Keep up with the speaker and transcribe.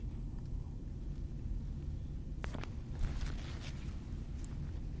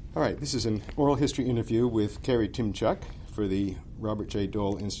All right, this is an oral history interview with Kerry Tymchuk for the Robert J.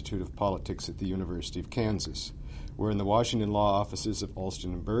 Dole Institute of Politics at the University of Kansas. We're in the Washington Law Offices of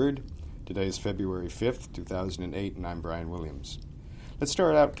Alston and Bird. Today is February 5th, 2008, and I'm Brian Williams. Let's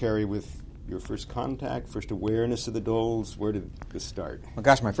start out, Kerry, with your first contact, first awareness of the Doles. Where did this start? Well,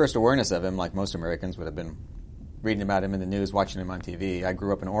 gosh, my first awareness of him, like most Americans, would have been reading about him in the news, watching him on TV. I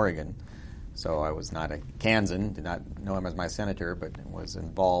grew up in Oregon. So I was not a Kansan, did not know him as my senator, but was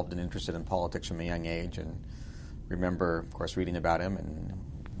involved and interested in politics from a young age, and remember, of course, reading about him and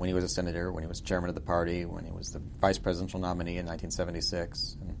when he was a senator, when he was chairman of the party, when he was the vice presidential nominee in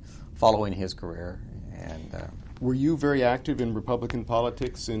 1976, and following his career. And were you very active in Republican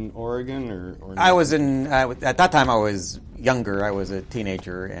politics in Oregon, or not? I was at that time I was younger. I was a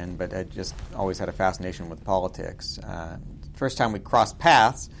teenager, but I just always had a fascination with politics. First time we crossed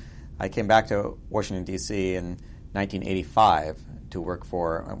paths, I came back to Washington, D.C. in 1985 to work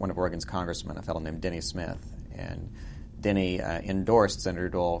for one of Oregon's congressmen, a fellow named Denny Smith. And Denny endorsed Senator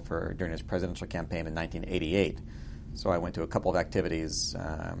Dole during his presidential campaign in 1988. So I went to a couple of activities,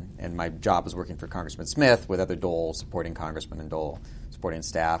 and my job was working for Congressman Smith with other Dole, supporting Congressman and Dole, supporting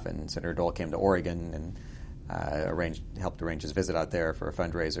staff. And Senator Dole came to Oregon and helped arrange his visit out there for a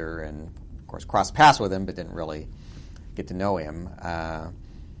fundraiser, and, of course, crossed paths with him, but didn't really get to know him.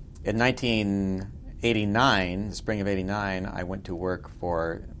 In 1989, the spring of '89, I went to work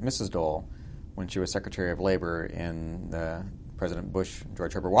for Mrs. Dole when she was Secretary of Labor in President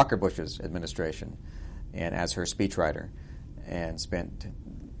George Herbert Walker Bush's administration, and as her speechwriter, and spent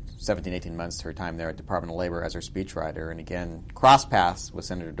 17, 18 months of her time there at Department of Labor as her speechwriter, and again, crossed paths with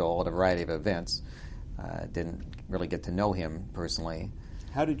Senator Dole at a variety of events. Didn't really get to know him personally.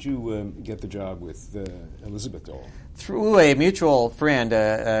 How did you get the job with Elizabeth Dole? Through a mutual friend,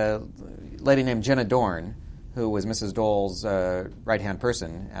 a lady named Jenna Dorn, who was Mrs. Dole's right-hand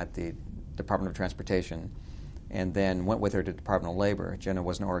person at the Department of Transportation, and then went with her to Department of Labor. Jenna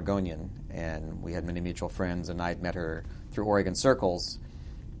was an Oregonian, and we had many mutual friends, and I'd met her through Oregon circles.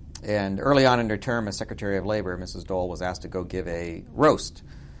 And early on in her term as Secretary of Labor, Mrs. Dole was asked to go give a roast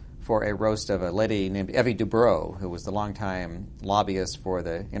of a lady named Evie Dubrow, who was the longtime lobbyist for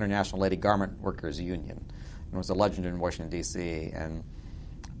the International Lady Garment Workers Union, and was a legend in Washington, D.C. And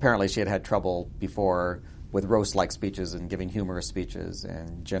apparently she had had trouble before with roast-like speeches and giving humorous speeches,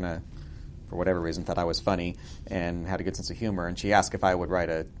 and Jenna, for whatever reason, thought I was funny and had a good sense of humor, and she asked if I would write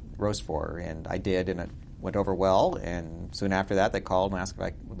a roast for her, and I did, and it went over well, and soon after that they called and asked if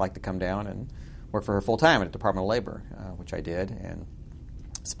I would like to come down and work for her full-time at the Department of Labor, which I did, and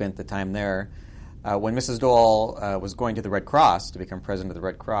spent the time there. When Mrs. Dole was going to the Red Cross to become president of the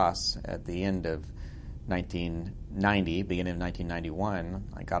Red Cross at the end of 1990, beginning of 1991,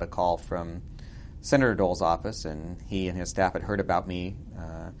 I got a call from Senator Dole's office, and he and his staff had heard about me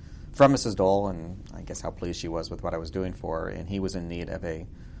from Mrs. Dole, and I guess how pleased she was with what I was doing for her, and he was in need of a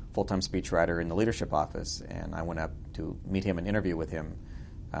full-time speechwriter in the leadership office, and I went up to meet him and interview with him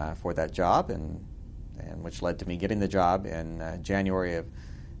for that job, and which led to me getting the job in January of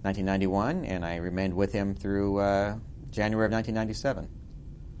 1991, and I remained with him through January of 1997.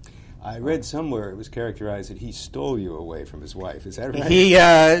 I read somewhere it was characterized that he stole you away from his wife. Is that right?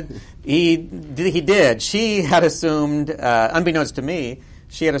 He did. She had assumed, unbeknownst to me,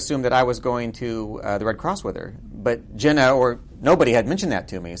 she had assumed that I was going to the Red Cross with her. But Jenna or nobody had mentioned that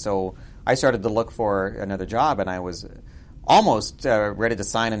to me, so I started to look for another job, and I was almost ready to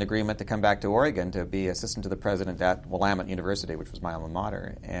sign an agreement to come back to Oregon to be assistant to the president at Willamette University, which was my alma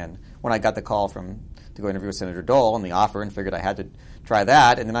mater. And when I got the call to go interview with Senator Dole and the offer, and figured I had to try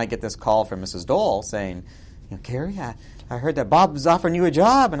that, and then I get this call from Mrs. Dole saying, Kerry, I heard that Bob was offering you a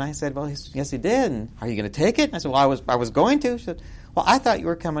job. And I said, well, yes, he did. And are you going to take it? And I said, well, I was going to. She said, well, I thought you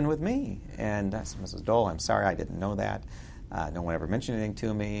were coming with me. And I said, Mrs. Dole, I'm sorry, I didn't know that. No one ever mentioned anything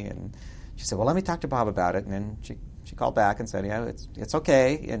to me. And she said, well, let me talk to Bob about it. And then she called back and said, yeah, it's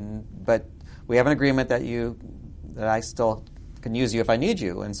okay, but we have an agreement that I still can use you if I need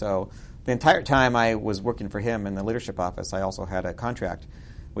you. And so the entire time I was working for him in the leadership office, I also had a contract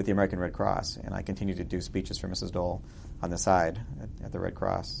with the American Red Cross, and I continued to do speeches for Mrs. Dole on the side at the Red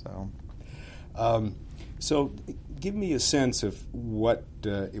Cross. So give me a sense of what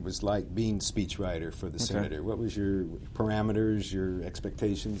it was like being speechwriter for the senator. What was your parameters, your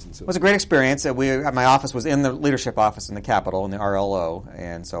expectations, and so on? It was a great experience. My office was in the leadership office in the Capitol, in the RLO,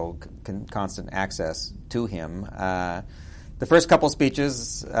 and so constant access to him. The first couple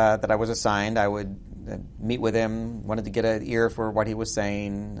speeches that I was assigned, I would meet with him, wanted to get an ear for what he was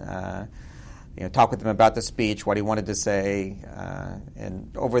saying, talk with him about the speech, what he wanted to say,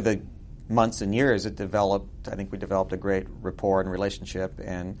 and over the months and years, I think we developed a great rapport and relationship.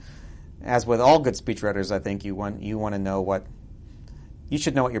 And as with all good speechwriters, I think you want to know you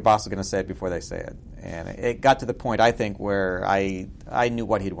should know what your boss is going to say before they say it. And it got to the point, I think, where I knew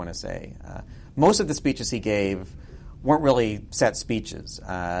what he'd want to say. Most of the speeches he gave weren't really set speeches.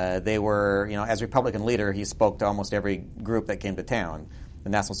 They were, as Republican leader, he spoke to almost every group that came to town. The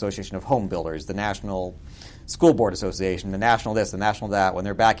National Association of Home Builders, the National School Board Association, the National this, the National that. When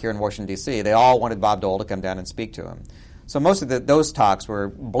they're back here in Washington, D.C., they all wanted Bob Dole to come down and speak to him. So most of those talks were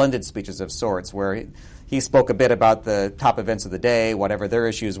blended speeches of sorts, where he spoke a bit about the top events of the day, whatever their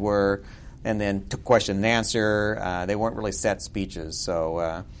issues were, and then took question and answer. They weren't really set speeches.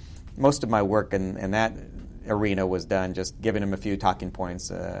 So most of my work in that arena was done just giving him a few talking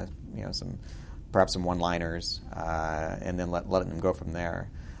points, perhaps some one-liners, and then letting them go from there.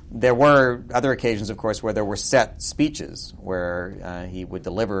 There were other occasions, of course, where there were set speeches where he would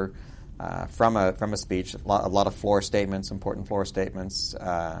deliver from a speech, a lot of floor statements, important floor statements.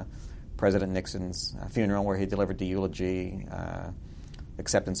 President Nixon's funeral, where he delivered the eulogy,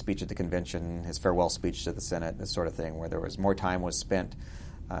 acceptance speech at the convention, his farewell speech to the Senate, this sort of thing, where there was more time was spent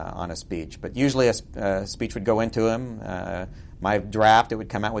on a speech. But usually a speech would go into him. My draft, it would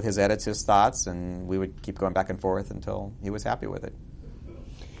come out with his edits, his thoughts, and we would keep going back and forth until he was happy with it.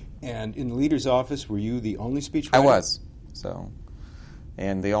 And in the leader's office, were you the only speechwriter? I was.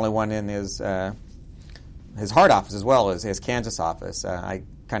 And the only one in his hard office as well as his Kansas office. I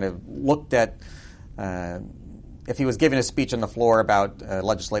kind of looked at if he was giving a speech on the floor about a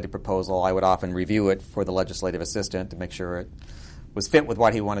legislative proposal, I would often review it for the legislative assistant to make sure it was fit with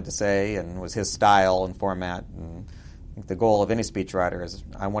what he wanted to say and was his style and format. And I think the goal of any speechwriter is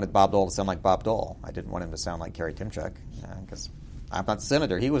I wanted Bob Dole to sound like Bob Dole. I didn't want him to sound like Kerry Tymchuk because I'm not the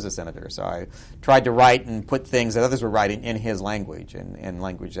senator. He was a senator. So I tried to write and put things that others were writing in his language and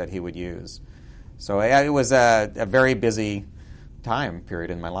language that he would use. So it was a very busy time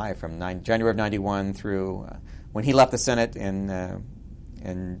period in my life from January of 91 through when he left the Senate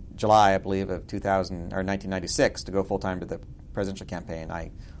in July, I believe, of 1996 to go full-time to the presidential campaign.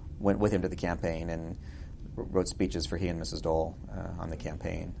 I went with him to the campaign and wrote speeches for he and Mrs. Dole on the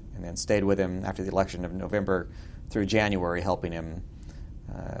campaign, and then stayed with him after the election of November through January, helping him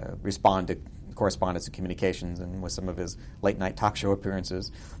respond to correspondence and communications and with some of his late-night talk show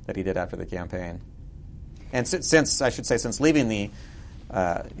appearances that he did after the campaign. And since leaving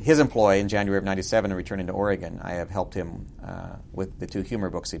his employ in January of 97 and returning to Oregon, I have helped him with the 2 humor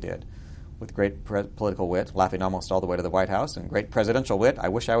books he did, with great political wit, laughing almost all the way to the White House, and great presidential wit, I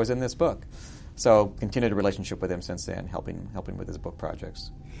wish I was in this book. So continued a relationship with him since then, helping with his book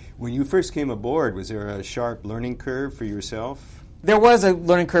projects. When you first came aboard, was there a sharp learning curve for yourself? There was a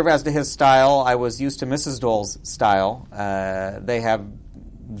learning curve as to his style. I was used to Mrs. Dole's style. They have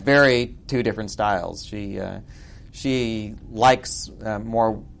two different styles. She likes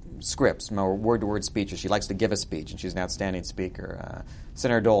more scripts, more word-to-word speeches. She likes to give a speech, and she's an outstanding speaker.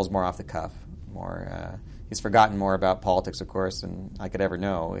 Senator Dole is more off the cuff. He's forgotten more about politics, of course, than I could ever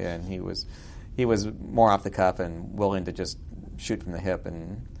know, and he was more off the cuff and willing to just shoot from the hip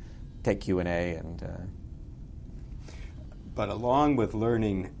and take Q&A. But along with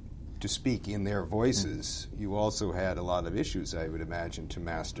learning to speak in their voices, you also had a lot of issues, I would imagine, to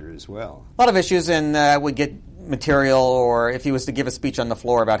master as well. A lot of issues, and I would get material, or if he was to give a speech on the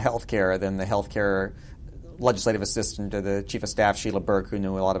floor about health care, then the health care legislative assistant to the chief of staff, Sheila Burke, who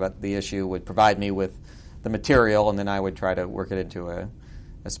knew a lot about the issue, would provide me with the material, and then I would try to work it into a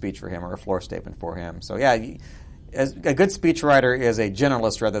speech for him or a floor statement for him. So yeah, as a good speechwriter is a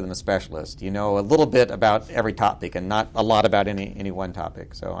generalist rather than a specialist. You know a little bit about every topic and not a lot about any one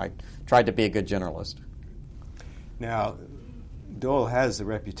topic. So I tried to be a good generalist. Now, Dole has a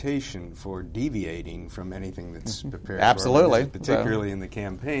reputation for deviating from anything that's prepared. Absolutely. Particularly in the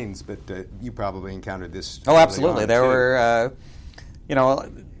campaigns, but you probably encountered this. Oh, absolutely. There were,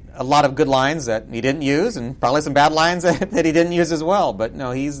 a lot of good lines that he didn't use, and probably some bad lines that he didn't use as well. But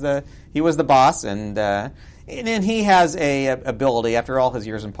no, he was the boss, and he has a ability, after all his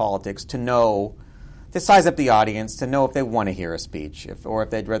years in politics, to size up the audience, to know if they want to hear a speech, or if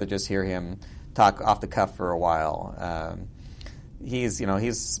they'd rather just hear him talk off the cuff for a while. He's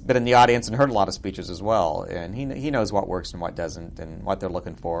been in the audience and heard a lot of speeches as well, and he knows what works and what doesn't, and what they're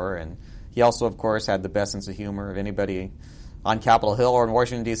looking for. And he also, of course, had the best sense of humor of anybody on Capitol Hill or in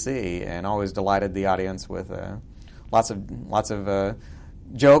Washington, D.C., and always delighted the audience with lots of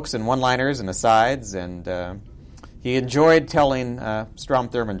jokes and one-liners and asides, and he enjoyed telling Strom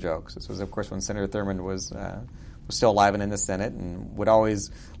Thurmond jokes. This was, of course, when Senator Thurmond was still alive and in the Senate, and would always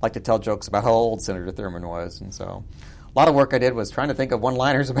like to tell jokes about how old Senator Thurmond was, and so a lot of work I did was trying to think of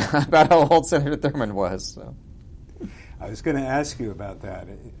one-liners about how old Senator Thurmond was. So. I was going to ask you about that.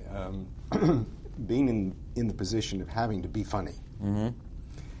 Being in the position of having to be funny, Mm-hmm.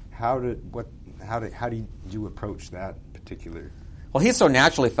 how did you approach that particular? Well, he's so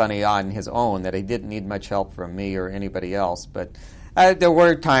naturally funny on his own that he didn't need much help from me or anybody else. But there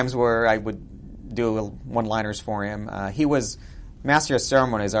were times where I would do one-liners for him. He was Master of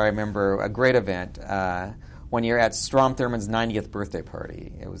Ceremonies, I remember, a great event one year at Strom Thurmond's 90th birthday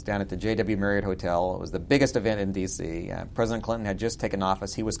party. It was down at the J.W. Marriott Hotel. It was the biggest event in D.C. President Clinton had just taken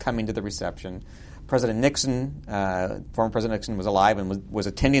office. He was coming to the reception. President Nixon, former President Nixon, was alive and was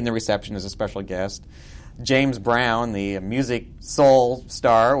attending the reception as a special guest. James Brown, the music soul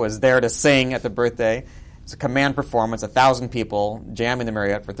star, was there to sing at the birthday. It was a command performance, 1,000 people jamming the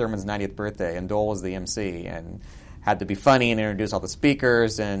Marriott for Thurmond's 90th birthday, and Dole was the MC and had to be funny and introduce all the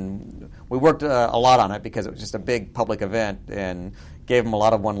speakers. And we worked a lot on it because it was just a big public event and gave him a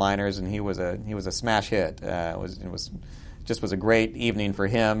lot of one-liners, and he was a smash hit. It was a great evening for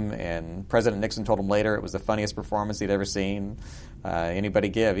him, and President Nixon told him later it was the funniest performance he'd ever seen anybody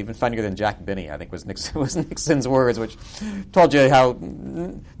give, even funnier than Jack Benny, I think was Nixon's words, which told you how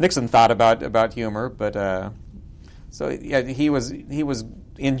Nixon thought about humor. But so yeah, he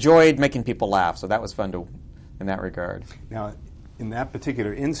enjoyed making people laugh, so that was fun in that regard. Now, in that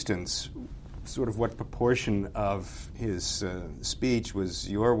particular instance, sort of what proportion of his speech was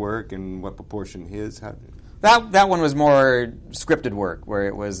your work, and what proportion his? That one was more scripted work, where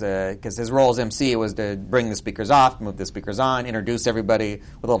it was, because his role as MC was to bring the speakers off, move the speakers on, introduce everybody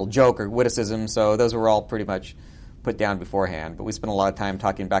with a little joke or witticism, so those were all pretty much put down beforehand. But we spent a lot of time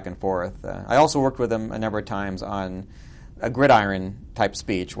talking back and forth. I also worked with him a number of times on a gridiron-type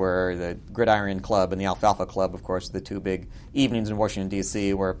speech, where the Gridiron Club and the Alfalfa Club, of course, are the two big evenings in Washington,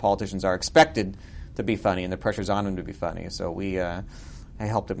 D.C., where politicians are expected to be funny, and the pressure's on them to be funny. So I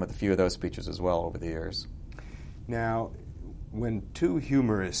helped him with a few of those speeches as well over the years. Now, when two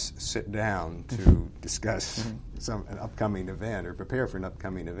humorists sit down to discuss an upcoming event or prepare for an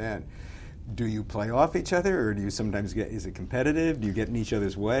upcoming event, do you play off each other, or do you sometimes is it competitive? Do you get in each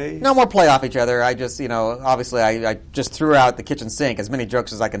other's way? No more play off each other. I just, obviously I just threw out the kitchen sink as many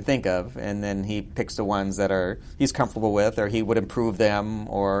jokes as I can think of, and then he picks the ones that he's comfortable with, or he would improve them,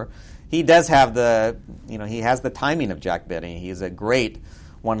 or he does have he has the timing of Jack Benny. He's a great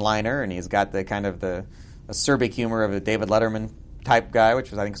one-liner, and he's got the kind of the acerbic humor of a David Letterman type guy,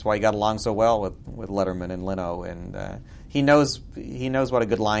 which I think is why he got along so well with Letterman and Leno. And he knows what a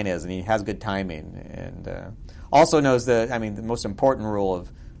good line is, and he has good timing, and also knows the most important rule of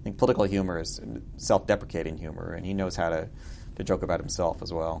political humor is self-deprecating humor, and he knows how to joke about himself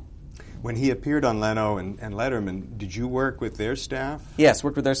as well. When he appeared on Leno and Letterman, did you work with their staff? Yes,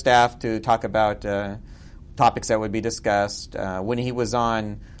 worked with their staff to talk about topics that would be discussed. When he was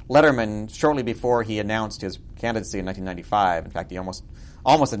on Letterman, shortly before he announced his candidacy in 1995, in fact, he almost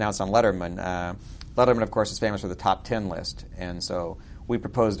announced on Letterman. Letterman, of course, is famous for the top 10 list, and so we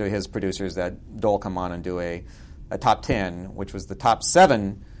proposed to his producers that Dole come on and do a top 10, which was the top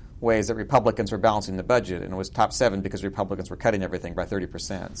 7 ways that Republicans were balancing the budget, and it was top 7 because Republicans were cutting everything by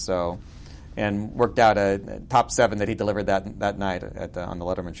 30%. So, and worked out a top 7 that he delivered that night on the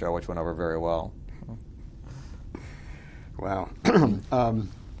Letterman show, which went over very well. Wow.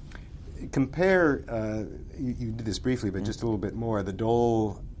 Compare, you did this briefly, but just a little bit more, the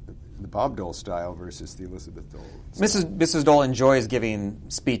Bob Dole style versus the Elizabeth Dole style. Mrs. Dole enjoys giving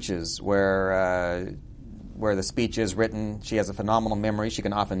speeches where the speech is written. She has a phenomenal memory. She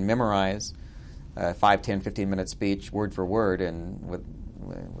can often memorize a 5, 10, 15-minute speech word for word, and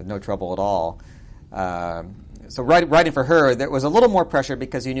with no trouble at all. So writing for her, there was a little more pressure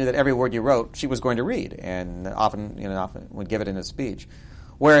because you knew that every word you wrote, she was going to read, and often would give it in a speech.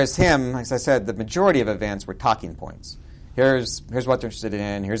 Whereas him, as I said, the majority of events were talking points. Here's what they're interested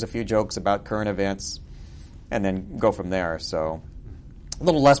in. Here's a few jokes about current events, and then go from there. So a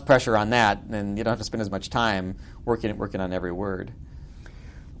little less pressure on that, and you don't have to spend as much time working on every word.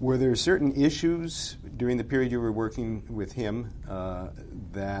 Were there certain issues during the period you were working with him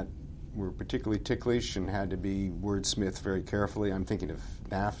that were particularly ticklish and had to be wordsmithed very carefully? I'm thinking of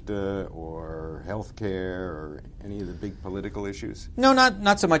NAFTA or health care or any of the big political issues. No,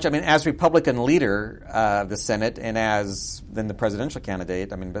 not so much. As Republican leader of the Senate and as then the presidential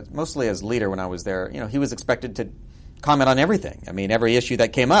candidate, but mostly as leader when I was there, he was expected to comment on everything. Every issue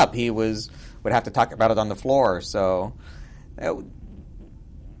that came up, he would have to talk about it on the floor. So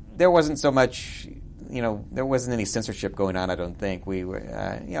there wasn't so much, there wasn't any censorship going on, I don't think. We were,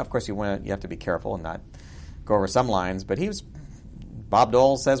 of course, you have to be careful and not go over some lines, but Bob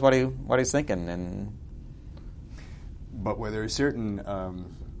Dole says what he's thinking. And But were there certain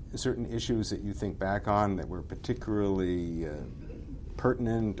issues that you think back on that were particularly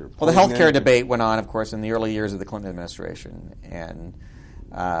pertinent or Well, the healthcare debate went on, of course, in the early years of the Clinton administration, and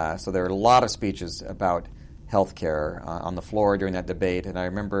so there were a lot of speeches about healthcare on the floor during that debate. And I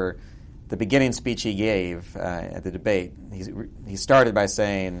remember the beginning speech he gave at the debate. He started by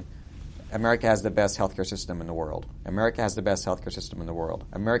saying, "America has the best healthcare system in the world. America has the best healthcare system in the world.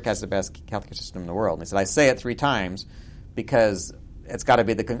 America has the best healthcare system in the world." And he said, "I say it 3 times because it's got to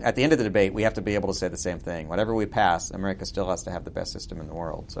be at the end of the debate, we have to be able to say the same thing. Whatever we pass, America still has to have the best system in the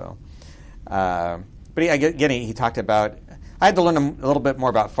world." So, but he talked about. I had to learn a little bit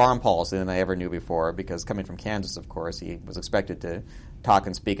more about foreign policy than I ever knew before, because coming from Kansas, of course, he was expected to talk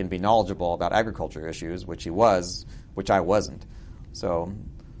and speak and be knowledgeable about agriculture issues, which he was, which I wasn't. So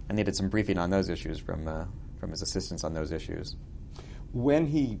I needed some briefing on those issues from his assistants on those issues. When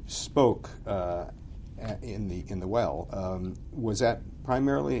he spoke in the well, was that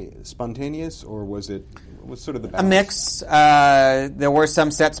primarily spontaneous, or was sort of the balance? A mix. There were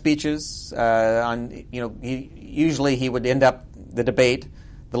some set speeches. Usually he would end up the debate.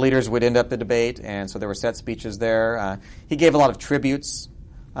 The leaders would end up the debate, and so there were set speeches there. He gave a lot of tributes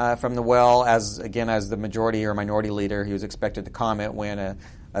from the well. As the majority or minority leader, he was expected to comment when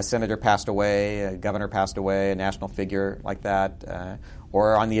a senator passed away, a governor passed away, a national figure like that,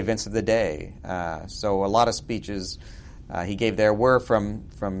 or on the events of the day. So a lot of speeches he gave there were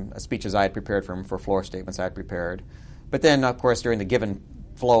from speeches I had prepared for floor statements I had prepared. But then, of course, during the given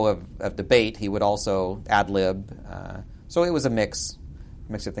flow of debate, he would also ad-lib. So it was a mix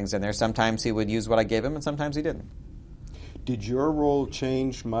of things in there. Sometimes he would use what I gave him, and sometimes he didn't. Did your role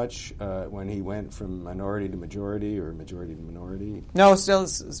change much when he went from minority to majority or majority to minority? No, still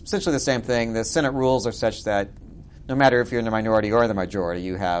it's essentially the same thing. The Senate rules are such that no matter if you're in the minority or the majority,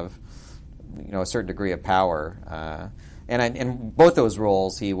 you have a certain degree of power. And in both those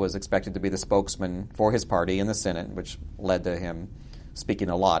roles, he was expected to be the spokesman for his party in the Senate, which led to him speaking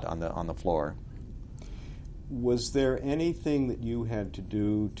a lot on the floor. Was there anything that you had to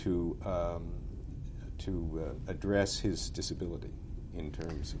do to address his disability in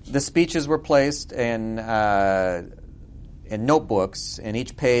terms of... The speeches were placed in notebooks, and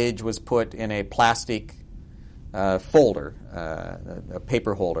each page was put in a plastic folder, a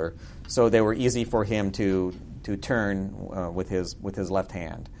paper holder, so they were easy for him to turn with his left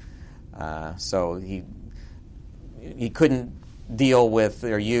hand. So he couldn't deal with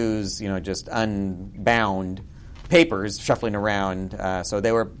or use just unbound papers shuffling around. So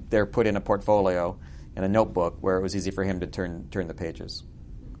they're put in a portfolio in a notebook where it was easy for him to turn the pages.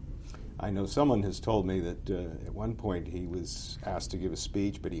 I know someone has told me that at one point he was asked to give a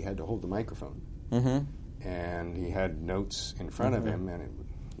speech, but he had to hold the microphone. Mm-hmm. And he had notes in front of him, and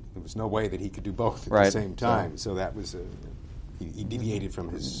there was no way that he could do both at the same time. So that was he deviated from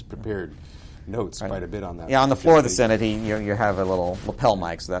his prepared notes quite a bit on that. Yeah, on the floor of the Senate, you have a little lapel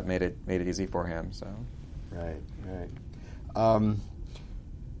mic, so that made it easy for him. So, right.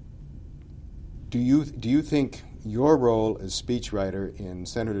 Do you think your role as speechwriter in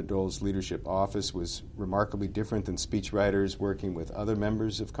Senator Dole's leadership office was remarkably different than speechwriters working with other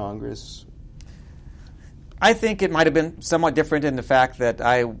members of Congress? I think it might have been somewhat different in the fact that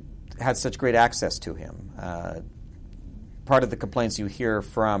I had such great access to him. Part of the complaints you hear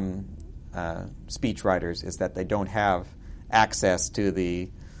from speechwriters is that they don't have access to the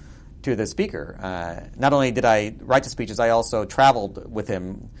speaker. Not only did I write the speeches, I also traveled with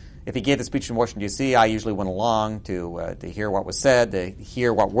him. If he gave the speech in Washington, D.C., I usually went along to hear what was said, to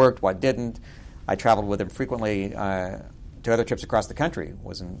hear what worked, what didn't. I traveled with him frequently to other trips across the country.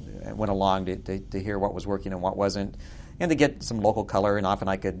 Went along to hear what was working and what wasn't, and to get some local color. And often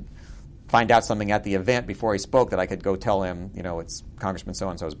I could find out something at the event before he spoke that I could go tell him, it's Congressman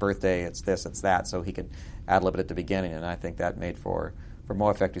so-and-so's birthday, it's this, it's that, so he could ad-lib it at the beginning. And I think that made for more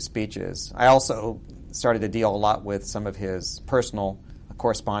effective speeches. I also started to deal a lot with some of his personal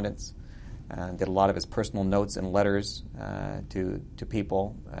correspondence, did a lot of his personal notes and letters to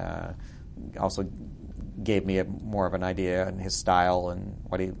people. Also gave me more of an idea on his style and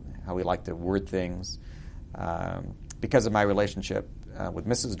how he liked to word things. Because of my relationship with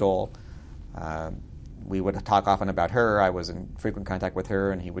Mrs. Dole, we would talk often about her. I was in frequent contact with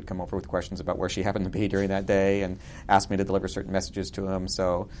her, and he would come over with questions about where she happened to be during that day and ask me to deliver certain messages to him.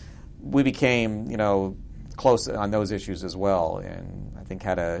 So we became, close on those issues as well, and I think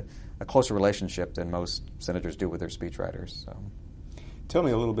had a closer relationship than most senators do with their speechwriters. So, tell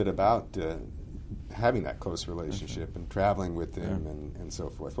me a little bit about having that close relationship and traveling with him and so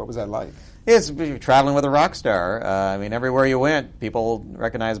forth. What was that like? It's traveling with a rock star. I mean, everywhere you went, people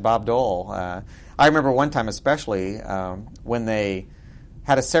recognized Bob Dole. I remember one time especially when they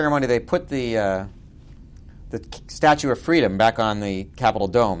had a ceremony. They put the Statue of Freedom back on the Capitol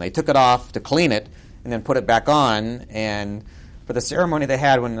Dome. They took it off to clean it and then put it back on. And for the ceremony they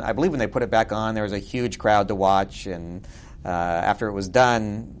had, when they put it back on, there was a huge crowd to watch. And after it was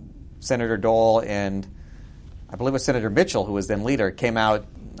done, Senator Dole and I believe it was Senator Mitchell, who was then leader, came out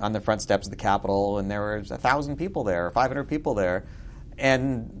on the front steps of the Capitol, and there was 1,000 people there, 500 people there,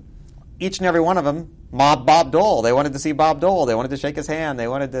 and each and every one of them mobbed Bob Dole. They wanted to see Bob Dole. They wanted to shake his hand. They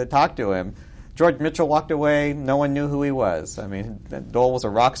wanted to talk to him. George Mitchell walked away. No one knew who he was. I mean, Dole was a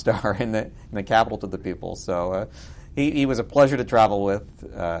rock star in the Capitol to the people. So he was a pleasure to travel with,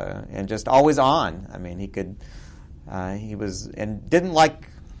 and just always on. I mean, he was and didn't like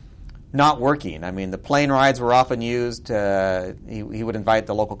not working. I mean, the plane rides were often used. He would invite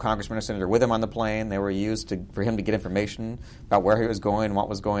the local congressman or senator with him on the plane. They were used for him to get information about where he was going, what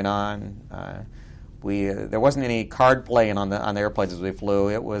was going on. There wasn't any card playing on the airplanes as we flew.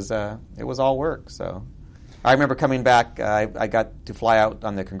 It was all work. So I remember coming back. I got to fly out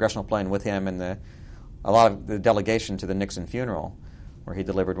on the congressional plane with him and a lot of the delegation to the Nixon funeral, where he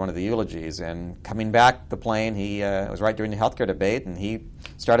delivered one of the eulogies. And coming back the plane, it was right during the healthcare debate, and he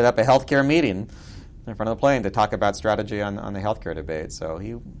started up a healthcare meeting in front of the plane to talk about strategy on the healthcare debate. So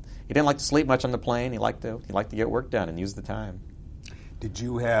he didn't like to sleep much on the plane. He liked to get work done and use the time. Did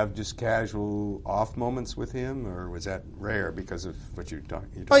you have just casual off moments with him, or was that rare because of what you're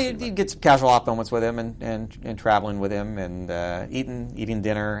talking Well, about? you'd get some casual off moments with him and traveling with him and eating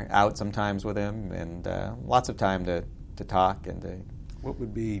dinner out sometimes with him, and lots of time to talk and to... What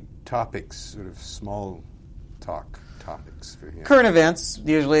would be topics, sort of small talk topics for him? Current events,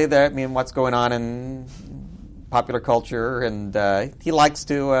 usually. What's going on in popular culture, and he likes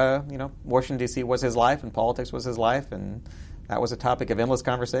to, Washington, D.C. was his life, and politics was his life, and that was a topic of endless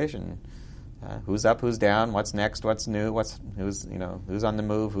conversation. Who's up, who's down, what's next, what's new, who's on the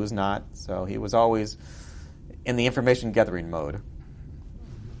move, who's not. So he was always in the information gathering mode.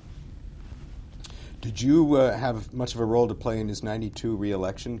 Did you have much of a role to play in his 92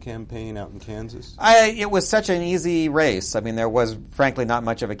 re-election campaign out in Kansas? It was such an easy race. I mean, there was, frankly, not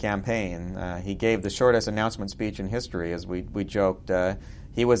much of a campaign. He gave the shortest announcement speech in history, as we joked.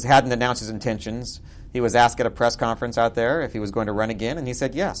 He hadn't announced his intentions. He was asked at a press conference out there if he was going to run again, and he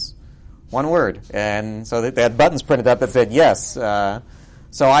said yes. One word. And so they had buttons printed up that said yes.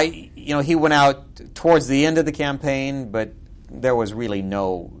 He went out towards the end of the campaign, but there was really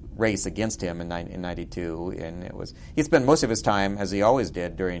no race against him in 92, and he spent most of his time, as he always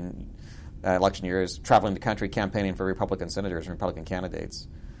did during election years, traveling the country campaigning for Republican senators and Republican candidates,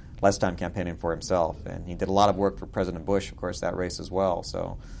 less time campaigning for himself. And he did a lot of work for President Bush, of course, that race as well.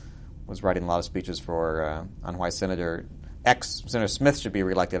 So was writing a lot of speeches on why Senator Smith should be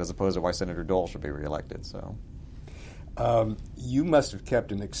reelected as opposed to why Senator Dole should be reelected. So you must have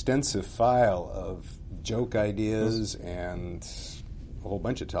kept an extensive file of joke ideas and a whole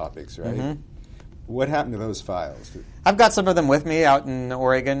bunch of topics, right? Mm-hmm. What happened to those files? I've got some of them with me out in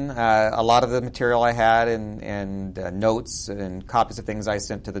Oregon. A lot of the material I had and notes and copies of things I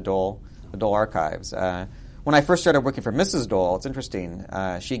sent to the Dole archives. When I first started working for Mrs. Dole, it's interesting.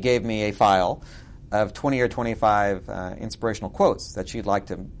 She gave me a file of 20 or 25 inspirational quotes that she'd like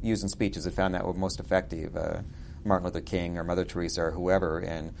to use in speeches and found that were most effective. Martin Luther King or Mother Teresa or whoever.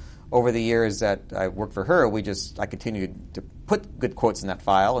 And over the years that I worked for her, I continued to put good quotes in that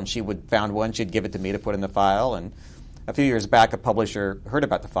file, and she would found one, she'd give it to me to put in the file. And a few years back, a publisher heard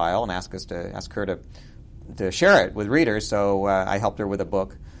about the file and asked her to share it with readers. So I helped her with a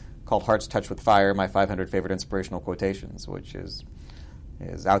book called Hearts Touched with Fire: My 500 Favorite Inspirational Quotations, which is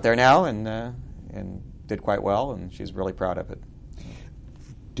out there now and did quite well, and she's really proud of it.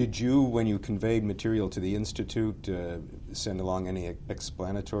 Did you, when you conveyed material to the Institute, send along any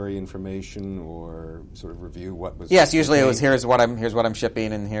explanatory information or sort of review what was? Yes, usually it was here's what I'm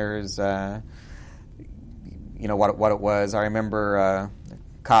shipping, and here's what it was. I remember a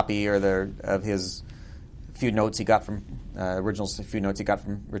copy of his few notes he got from few notes he got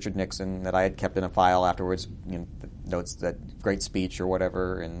from Richard Nixon that I had kept in a file afterwards. Notes, that great speech or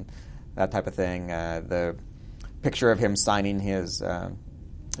whatever, and that type of thing. The picture of him signing his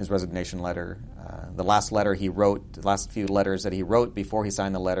resignation letter. The last letter he wrote, the last few letters that he wrote before he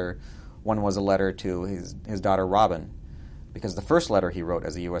signed the letter, one was a letter to his daughter Robin, because the first letter he wrote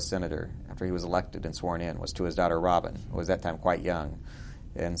as a U.S. Senator after he was elected and sworn in was to his daughter Robin, who was at that time quite young.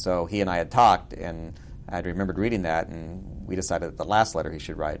 And so he and I had talked, and I'd remembered reading that, and we decided that the last letter he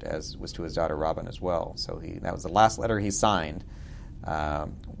should write was to his daughter Robin as well. So that was the last letter he signed,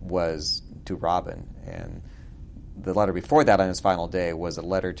 was to Robin. And the letter before that on his final day was a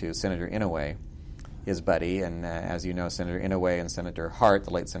letter to Senator Inouye, his buddy. And as you know, Senator Inouye and Senator Hart,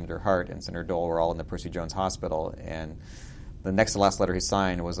 the late Senator Hart, and Senator Dole were all in the Percy Jones Hospital. And the next to last letter he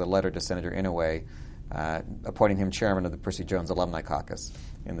signed was a letter to Senator Inouye appointing him chairman of the Percy Jones Alumni Caucus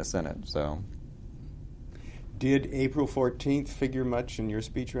in the Senate. So, did April 14th figure much in your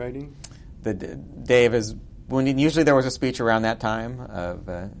speech writing? Dave, usually there was a speech around that time of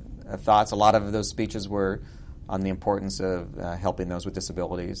thoughts. A lot of those speeches were on the importance of helping those with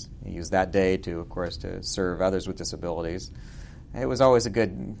disabilities. He used that day of course, to serve others with disabilities. It was always a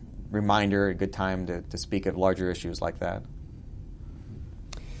good reminder, a good time to speak of larger issues like that.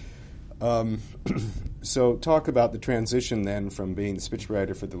 So talk about the transition then from being the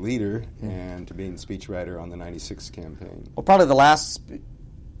speechwriter for the leader and to being the speechwriter on the 96 campaign. Well, probably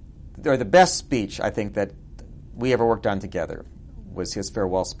the best speech I think that we ever worked on together was his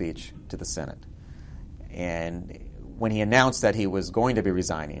farewell speech to the Senate. And when he announced that he was going to be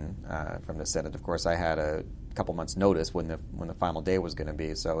resigning from the Senate, of course, I had a couple months' notice when the final day was going to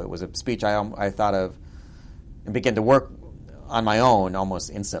be. So it was a speech I thought of and began to work on my own almost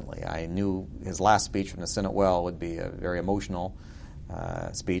instantly. I knew his last speech from the Senate well would be a very emotional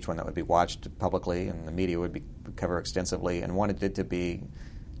speech, one that would be watched publicly and the media would cover extensively, and wanted it to be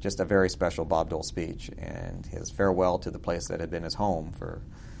just a very special Bob Dole speech and his farewell to the place that had been his home for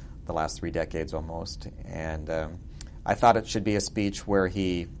the last 3 decades almost. And I thought it should be a speech where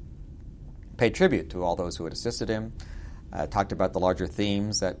he paid tribute to all those who had assisted him, talked about the larger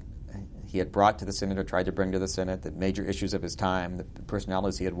themes that he had brought to the Senate or tried to bring to the Senate, the major issues of his time, the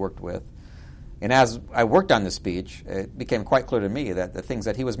personalities he had worked with. And as I worked on this speech, it became quite clear to me that the things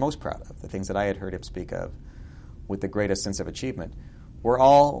that he was most proud of, the things that I had heard him speak of with the greatest sense of achievement, were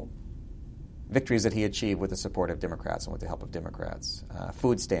all victories that he achieved with the support of Democrats and with the help of Democrats.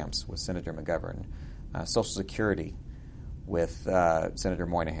 Food stamps with Senator McGovern, Social Security with Senator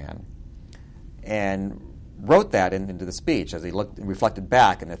Moynihan. And wrote that into the speech as he looked and reflected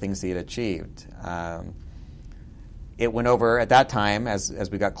back on the things he had achieved. It went over at that time, as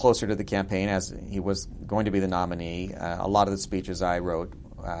we got closer to the campaign, as he was going to be the nominee. A lot of the speeches I wrote,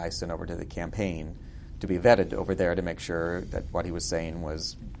 I sent over to the campaign to be vetted over there to make sure that what he was saying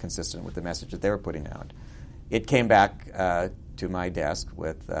was consistent with the message that they were putting out. It came back to my desk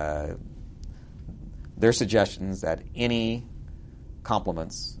with their suggestions that any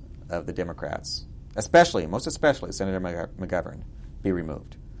compliments of the Democrats, most especially Senator McGovern, be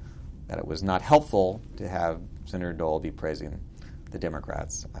removed. That it was not helpful to have Senator Dole be praising the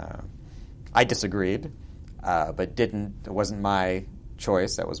Democrats. I disagreed, but it wasn't my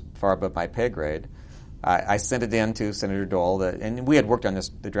choice. That was far above my pay grade. I sent it in to Senator Dole, and we had worked on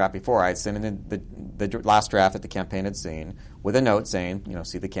the draft before. I had sent in the last draft that the campaign had seen with a note saying,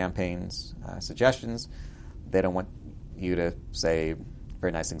 see the campaign's suggestions. They don't want you to say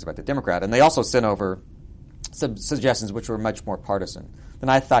very nice things about the Democrat. And they also sent over some suggestions which were much more partisan than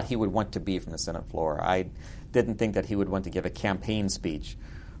I thought he would want to be from the Senate floor. I didn't think that he would want to give a campaign speech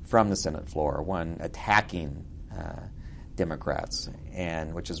from the Senate floor, one attacking Democrats,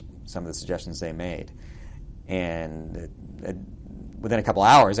 and which is some of the suggestions they made. And within a couple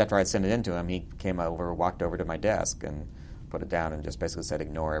hours after I'd sent it in to him, he came over, walked over to my desk, and put it down and just basically said,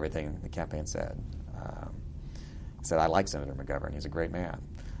 ignore everything the campaign said. He said, I like Senator McGovern. He's a great man.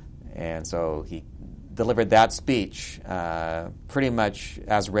 And so he delivered that speech pretty much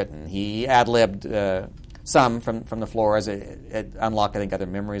as written. He ad-libbed some from the floor as it unlocked, I think, other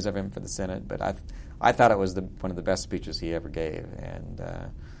memories of him for the Senate. But I thought it was one of the best speeches he ever gave, and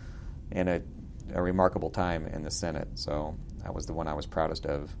in a remarkable time in the Senate. So that was the one I was proudest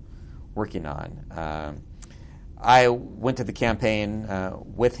of working on. I went to the campaign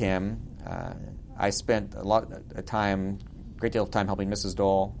with him. I spent a great deal of time helping Mrs.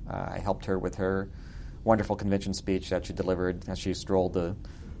 Dole. I helped her with her wonderful convention speech that she delivered as she strolled the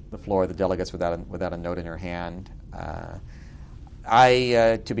floor of the delegates without a note in her hand.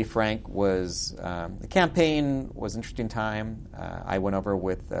 To be frank, the campaign was an interesting time. I went over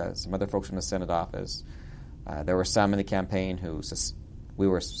with some other folks from the Senate office. There were some in the campaign who we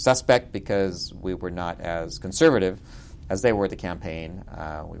were suspect because we were not as conservative as they were at the campaign.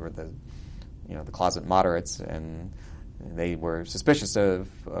 We were the closet moderates, and they were suspicious of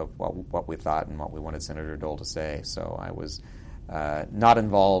what we thought and what we wanted Senator Dole to say. So I was not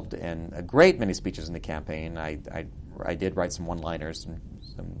involved in a great many speeches in the campaign. I did write some one-liners,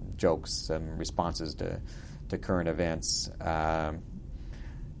 some jokes, some responses to current events.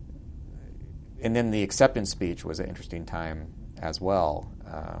 And then the acceptance speech was an interesting time as well.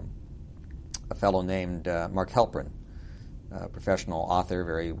 A fellow named Mark Helprin, a professional author,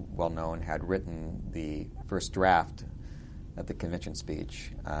 very well known, had written the first draft of the convention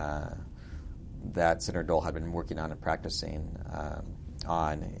speech that Senator Dole had been working on and practicing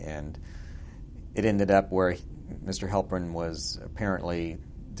on. And it ended up where Mr. Helprin was apparently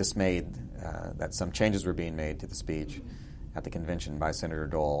dismayed that some changes were being made to the speech at the convention by Senator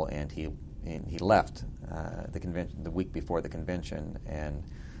Dole, and he left the convention the week before the convention. And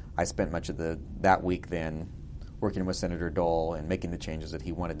I spent much of that week then working with Senator Dole and making the changes that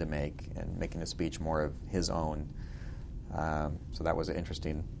he wanted to make and making the speech more of his own. So that was an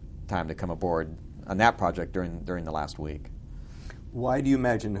interesting time to come aboard on that project during the last week. Why do you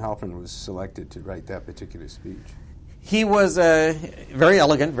imagine Halpern was selected to write that particular speech? He was a very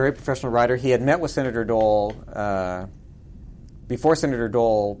elegant, very professional writer. He had met with Senator Dole before Senator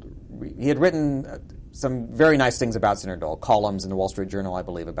Dole. He had written some very nice things about Senator Dole, columns in the Wall Street Journal, I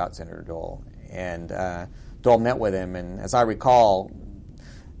believe, about Senator Dole. And Dole met with him, and as I recall,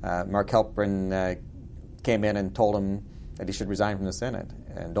 Mark Helprin came in and told him that he should resign from the Senate,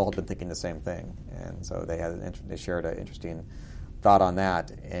 and Dole had been thinking the same thing. And so they shared an interesting thought on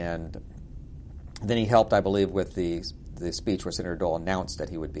that. And then he helped, I believe, with the speech where Senator Dole announced that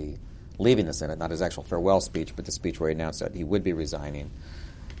he would be leaving the Senate, not his actual farewell speech, but the speech where he announced that he would be resigning.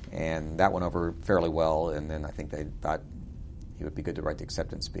 And that went over fairly well, and then I think they thought he would be good to write the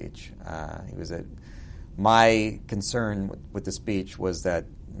acceptance speech. My concern with the speech was that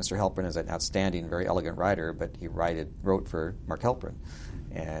Mr. Helprin is an outstanding, very elegant writer, but he wrote for Mark Helprin.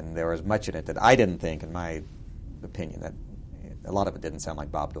 And there was much in it that I didn't think, in my opinion, that a lot of it didn't sound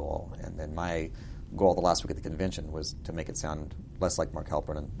like Bob Dole. And then my goal the last week at the convention was to make it sound less like Mark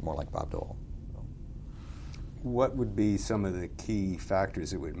Helprin and more like Bob Dole. What would be some of the key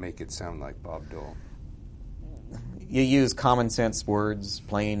factors that would make it sound like Bob Dole? You use common sense words,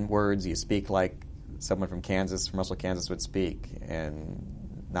 plain words. You speak like someone from Kansas, from Russell, Kansas would speak, and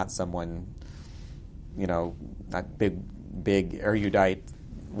not someone, not big erudite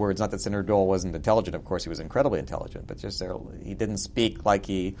words. Not that Senator Dole wasn't intelligent. Of course, he was incredibly intelligent, but just he didn't speak like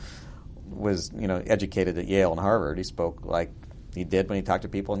he was, educated at Yale and Harvard. He spoke like he did when he talked to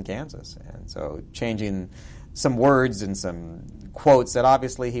people in Kansas. And so changing some words and some quotes that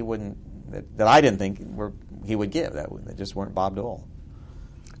obviously he wouldn't, that I didn't think he would give, that just weren't Bob Dole.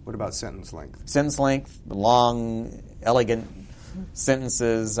 What about sentence length? Sentence length, long, elegant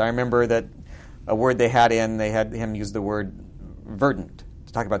sentences. I remember that a word they had him use the word verdant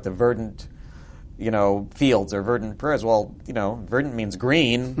to talk about the verdant, fields or verdant prairies. Well, verdant means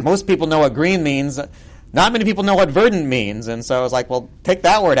green. Most people know what green means. Not many people know what verdant means, and so I was like, well, take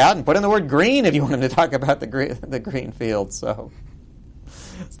that word out and put in the word green if you want him to talk about the green fields. So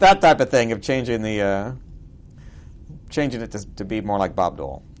it's that type of thing of changing it to be more like Bob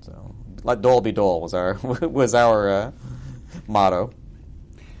Dole. So let Dole be Dole was our motto.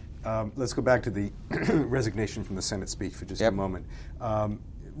 Let's go back to the resignation from the Senate speech for just a moment.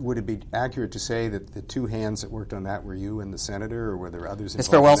 Would it be accurate to say that the two hands that worked on that were you and the senator, or were there others involved? His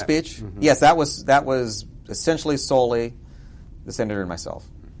farewell in that? speech? Mm-hmm. Yes, that was essentially solely the senator and myself.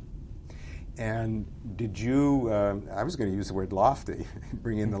 And did you, I was going to use the word lofty,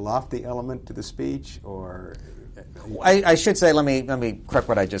 bring in the lofty element to the speech, or? I should say, let me correct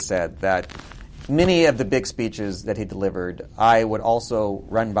what I just said, that many of the big speeches that he delivered, I would also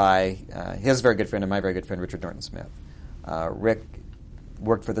run by his very good friend and my very good friend, Richard Norton Smith. Rick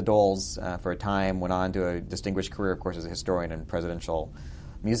worked for the Doles for a time, went on to a distinguished career, of course, as a historian and presidential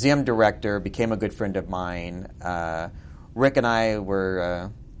museum director, became a good friend of mine. Rick and I were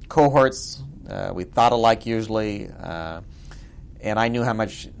cohorts. We thought alike usually. And I knew how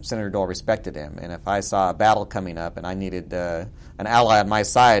much Senator Dole respected him. And if I saw a battle coming up and I needed an ally on my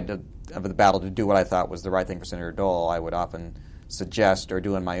side of the battle to do what I thought was the right thing for Senator Dole, I would often suggest or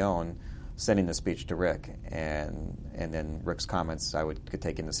do on my own sending the speech to Rick, and then Rick's comments I could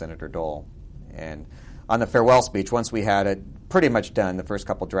take into Senator Dole. And on the farewell speech, once we had it pretty much done, the first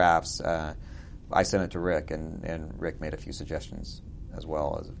couple drafts, I sent it to Rick, and Rick made a few suggestions as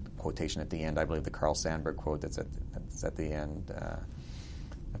well as a quotation at the end. I believe the Carl Sandburg quote that's at the end, a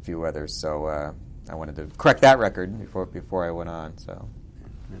few others. So I wanted to correct that record before I went on. So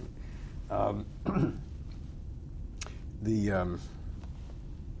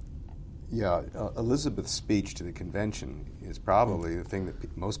Elizabeth's speech to the convention is probably the thing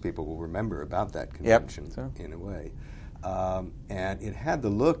that most people will remember about that convention in a way. And it had the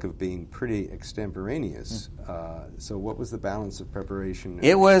look of being pretty extemporaneous. So what was the balance of preparation?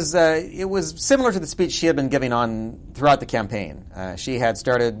 It was similar to the speech she had been giving on throughout the campaign. She had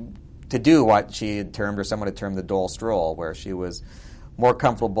started to do what she had termed, or someone had termed, the Dole stroll, where she was more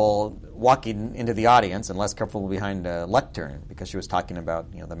comfortable walking into the audience and less comfortable behind a lectern, because she was talking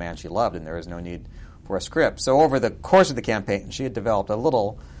about the man she loved, and there was no need for a script. So over the course of the campaign, she had developed a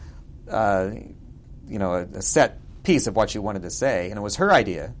little, a set piece of what she wanted to say, and it was her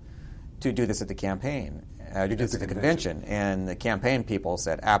idea to do this at the campaign, to do this at the convention. And the campaign people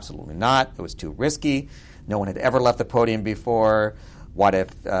said absolutely not. It was too risky. No one had ever left the podium before. What if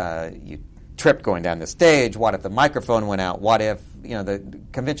you tripped going down the stage? What if the microphone went out? What if the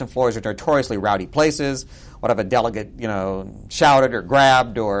convention floors are notoriously rowdy places? What if a delegate shouted or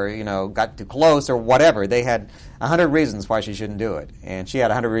grabbed or got too close or whatever? They had 100 reasons why she shouldn't do it, and she had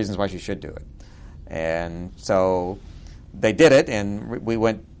 100 reasons why she should do it. And so they did it, and we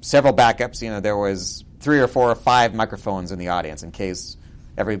went several backups. There was 3 or 4 or 5 microphones in the audience in case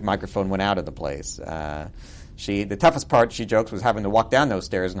every microphone went out of the place. The toughest part, she jokes, was having to walk down those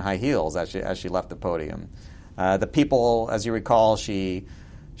stairs in high heels as she left the podium. The people, as you recall, she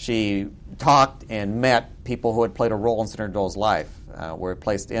talked and met people who had played a role in Senator Dole's life, were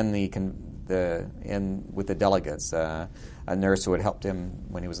placed in with the delegates. A nurse who had helped him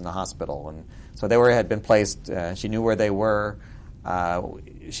when he was in the hospital, and so had been placed. She knew where they were.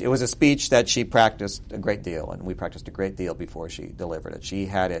 It was a speech that she practiced a great deal, and we practiced a great deal before she delivered it. She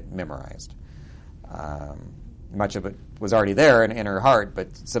had it memorized. Much of it was already there in her heart,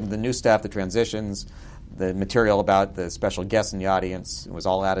 but some of the new stuff, the transitions, the material about the special guests in the audience, was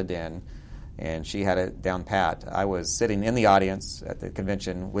all added in, and she had it down pat. I was sitting in the audience at the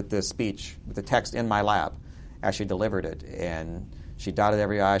convention with this speech, with the text in my lap as she delivered it, and she dotted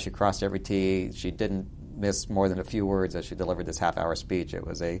every I, she crossed every T. She didn't miss more than a few words as she delivered this half-hour speech. It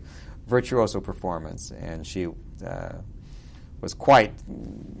was a virtuoso performance, and she was quite,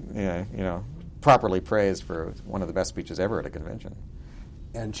 properly praised for one of the best speeches ever at a convention.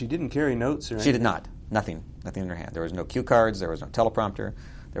 And she didn't carry notes or anything? She did not. Nothing in her hand. There was no cue cards. There was no teleprompter.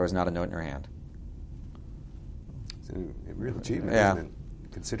 There was not a note in her hand. It's a real achievement, isn't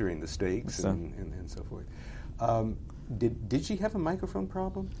it? Considering the stakes and so forth. Did she have a microphone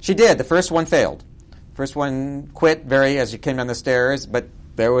problem? She did. The first one failed. First one quit as you came down the stairs, but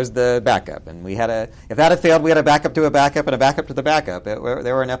there was the backup, and if that had failed, we had a backup to a backup and a backup to the backup. There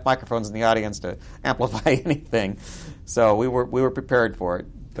were enough microphones in the audience to amplify anything, so we were prepared for it.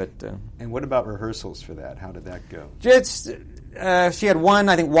 But and what about rehearsals for that? How did that go? She had one,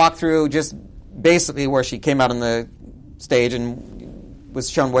 I think, walkthrough, just basically where she came out on the stage and was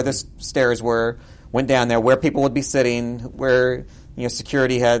shown where the stairs were, went down there, where people would be sitting, where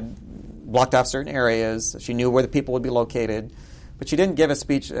security had blocked off certain areas. She knew where the people would be located. But she didn't give a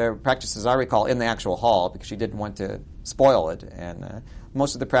speech practice, as I recall, in the actual hall because she didn't want to spoil it. And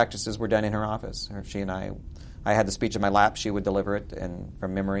most of the practices were done in her office. She and I had the speech in my lap. She would deliver it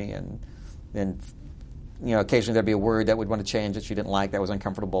from memory. And then, occasionally there'd be a word that we'd want to change that she didn't like, that was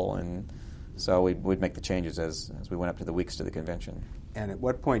uncomfortable. And so we'd make the changes as we went up to the weeks to the convention. And at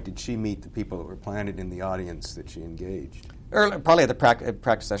what point did she meet the people that were planted in the audience that she engaged? Probably at the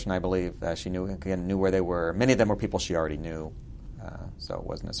practice session, I believe. She knew where they were. Many of them were people she already knew. So it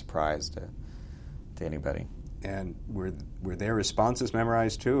wasn't a surprise to anybody. And were their responses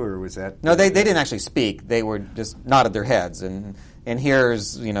memorized too, or was that? No, they didn't actually speak. They were just nodded their heads. And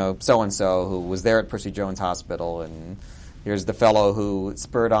here's so and so who was there at Percy Jones Hospital, and here's the fellow who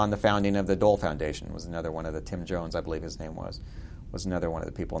spurred on the founding of the Dole Foundation. Was another one of the Tim Jones, I believe his name was another one of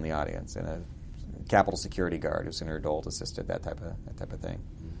the people in the audience, and a Capitol security guard who Senator Dole assisted, that type of thing.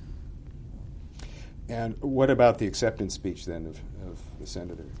 And what about the acceptance speech then of the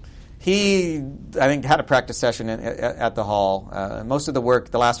senator? He, I think, had a practice session at the hall. Most of the work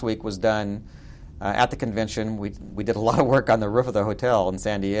the last week was done at the convention. We did a lot of work on the roof of the hotel in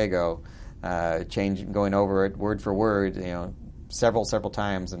San Diego, going over it word for word, several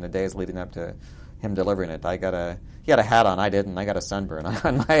times in the days leading up to him delivering it. He had a hat on, I didn't. I got a sunburn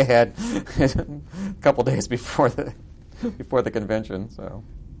on my head a couple days before the convention. So.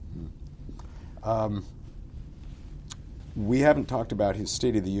 We haven't talked about his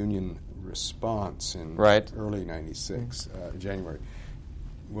State of the Union response in early '96, January.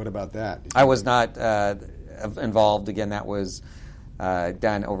 What about that? I was not involved. Again, that was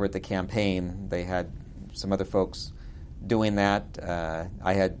done over at the campaign. They had some other folks doing that.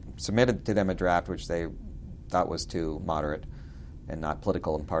 I had submitted to them a draft which they thought was too moderate and not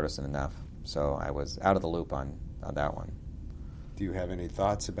political and partisan enough. So I was out of the loop on that one. Do you have any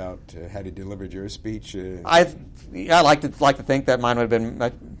thoughts about how you delivered your speech? I like to think that mine would have been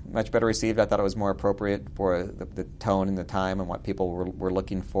much better received. I thought it was more appropriate for the tone and the time and what people were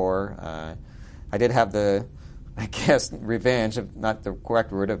looking for. I did have the I guess, revenge, if not the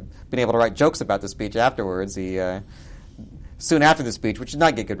correct word, of being able to write jokes about the speech afterwards. He soon after the speech, which did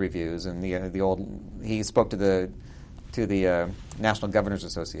not get good reviews, and he spoke to the National Governors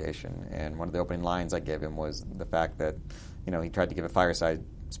Association, and one of the opening lines I gave him was the fact that he tried to give a fireside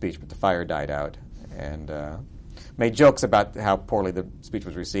speech, but the fire died out, and made jokes about how poorly the speech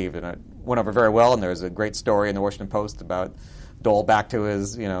was received, and it went over very well. And there was a great story in the Washington Post about Dole back to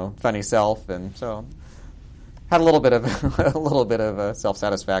his funny self, and so had a little bit of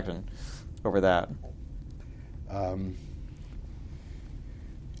self-satisfaction over that. And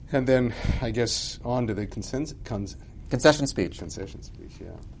then I guess on to the concession speech. Concession speech,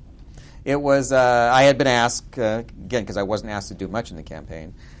 yeah. It was, I had been asked, again, because I wasn't asked to do much in the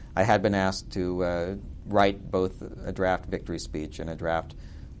campaign, I had been asked to write both a draft victory speech and a draft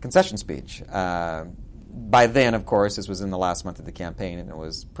concession speech. By then, of course, this was in the last month of the campaign, and it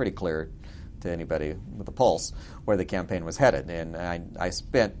was pretty clear to anybody with a pulse where the campaign was headed. And I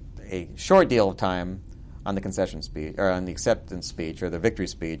spent a short deal of time on the concession speech, or on the acceptance speech, or the victory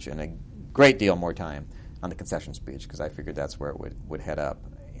speech, and a great deal more time on the concession speech, because I figured that's where it would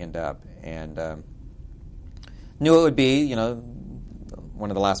end up, and knew it would be, one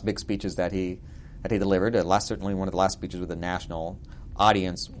of the last big speeches that he delivered. Certainly one of the last speeches with a national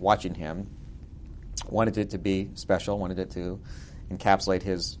audience watching him. Wanted it to be special. Wanted it to encapsulate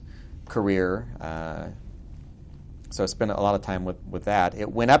his career. So I spent a lot of time with that.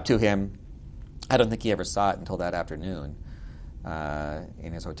 It went up to him. I don't think he ever saw it until that afternoon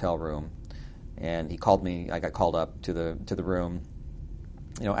in his hotel room, and he called me. I got called up to the room.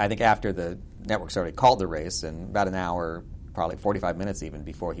 I think after the networks already called the race, and about an hour, probably 45 minutes even,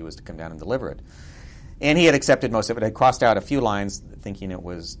 before he was to come down and deliver it. And he had accepted most of it. I crossed out a few lines thinking it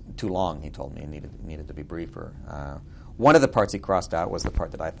was too long, he told me, and needed to be briefer. One of the parts he crossed out was the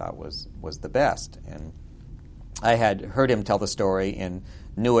part that I thought was the best. And I had heard him tell the story and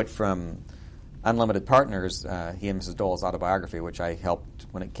knew it from Unlimited Partners, he and Mrs. Dole's autobiography, which I helped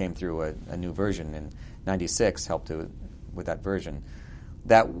when it came through a new version in '96, helped with that version.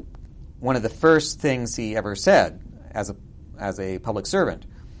 That one of the first things he ever said as a public servant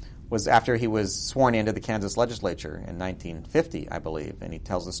was after he was sworn into the Kansas legislature in 1950, I believe, and he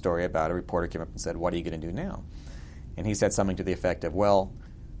tells the story about a reporter came up and said, "What are you going to do now?" And he said something to the effect of, "Well,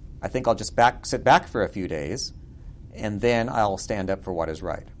 I think I'll just sit back for a few days, and then I'll stand up for what is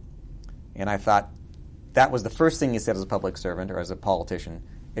right." And I thought that was the first thing he said as a public servant or as a politician.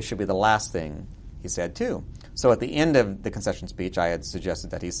 It should be the last thing he said, too. So at the end of the concession speech, I had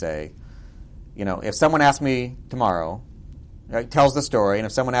suggested that he say, if someone asks me tomorrow, tells the story, and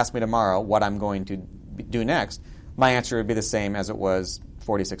if someone asks me tomorrow what I'm going to do next, my answer would be the same as it was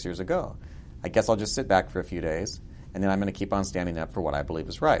 46 years ago. I guess I'll just sit back for a few days, and then I'm going to keep on standing up for what I believe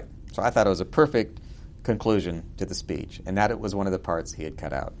is right. So I thought it was a perfect conclusion to the speech, and that it was one of the parts he had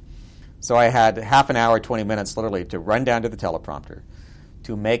cut out. So I had half an hour, 20 minutes, literally, to run down to the teleprompter,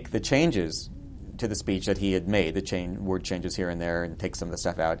 to make the changes to the speech that he had made, the word changes here and there, and take some of the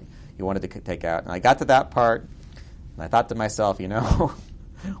stuff out he wanted to take out. And I got to that part, and I thought to myself,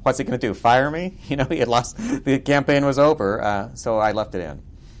 what's he going to do, fire me? He had lost, the campaign was over, so I left it in.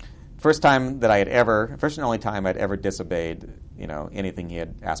 First and only time I'd ever disobeyed, anything he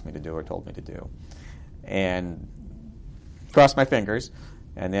had asked me to do or told me to do. And crossed my fingers,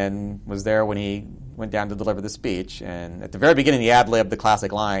 and then was there when he went down to deliver the speech. And at the very beginning, he ad-libbed the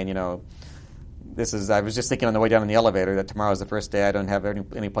classic line, I was just thinking on the way down in the elevator that tomorrow's the first day I don't have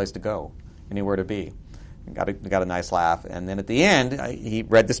any place to go, anywhere to be. Got a nice laugh. And then at the end, he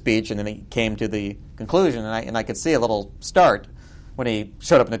read the speech, and then he came to the conclusion, and I could see a little start when he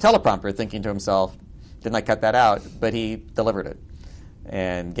showed up in the teleprompter thinking to himself, didn't I cut that out? But he delivered it,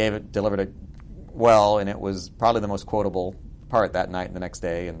 and delivered it well, and it was probably the most quotable part that night and the next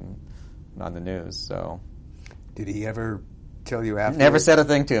day and on the news. So, did he ever tell you after? Never said a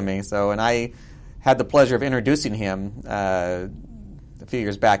thing to me. So, and I had the pleasure of introducing him a few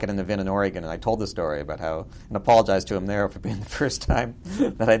years back at an event in Oregon, and I told the story about how, and apologized to him there for being the first time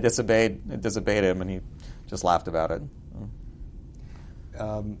that I disobeyed him, and he just laughed about it.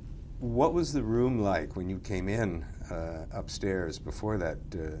 What was the room like when you came in upstairs before that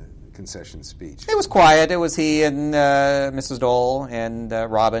concession speech? It was quiet. It was he and Mrs. Dole and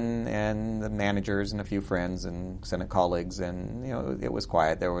Robin and the managers and a few friends and Senate colleagues, and it was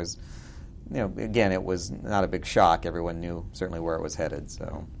quiet. There was, again, it was not a big shock. Everyone knew certainly where it was headed.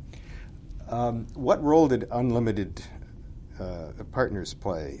 So, what role did Unlimited Partners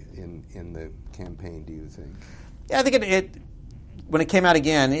play in the campaign? Do you think? Yeah, I think it when it came out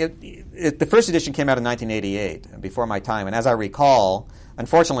again, the first edition came out in 1988, before my time. And as I recall,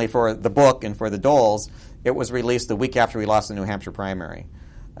 unfortunately for the book and for the Doles, it was released the week after we lost the New Hampshire primary,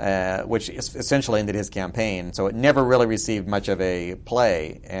 which essentially ended his campaign. So it never really received much of a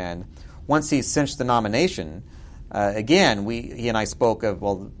play. And once he cinched the nomination, again, he and I spoke of,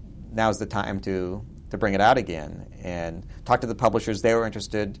 well, now's the time to bring it out again, and talked to the publishers. They were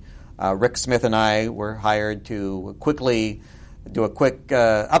interested. Rick Smith and I were hired to quickly do a quick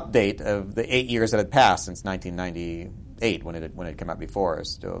update of the 8 years that had passed since 1998 when it had come out before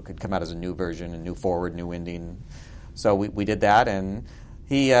us. So it could come out as a new version, a new forward, new ending. So we did that, and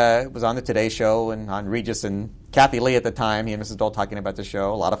he was on the Today Show and on Regis and Kathy Lee at the time. He and Mrs. Dole talking about the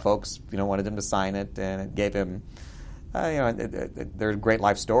show. A lot of folks, wanted him to sign it, and it gave him, their great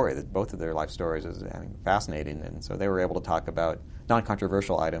life story. Both of their life stories is fascinating, and so they were able to talk about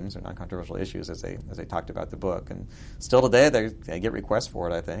non-controversial items or non-controversial issues as they talked about the book. And still today, they get requests for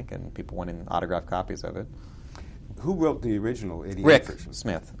it, I think, and people wanting autographed copies of it. Who wrote the original 88 Rick version?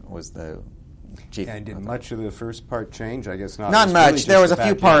 Smith was the chief. And did much of the first part change? I guess not. Not It's much. really There was just a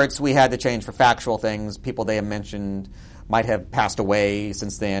few the fact parts we had to change for factual things. People they have mentioned might have passed away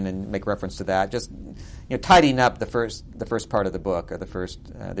since then, and make reference to that. Just tidying up the first part of the book, or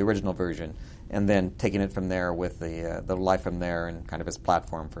the original version, and then taking it from there with the life from there and kind of his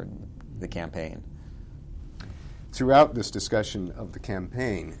platform for the campaign. Throughout this discussion of the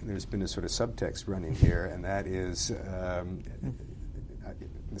campaign, there's been a sort of subtext running here, and that is,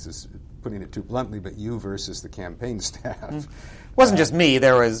 this is putting it too bluntly, but you versus the campaign staff. It wasn't just me.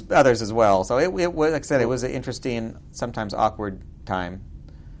 There was others as well. So it was, like I said, it was an interesting, sometimes awkward time.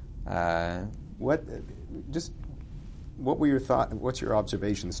 What were your thoughts? What's your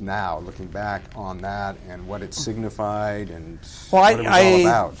observations now, looking back on that, and what it signified, and what it was all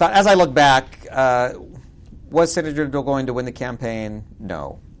about? Thought, as I look back, was Senator Dole going to win the campaign?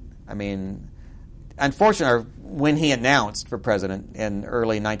 No. I mean, unfortunately, when he announced for president in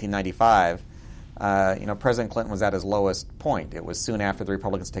early 1995, President Clinton was at his lowest point. It was soon after the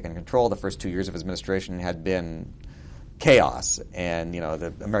Republicans had taken control. The first 2 years of his administration had been chaos, and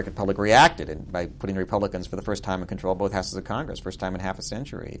the American public reacted by putting Republicans for the first time in control of both houses of Congress, first time in half a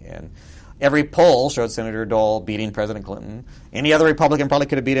century. And every poll showed Senator Dole beating President Clinton. Any other Republican probably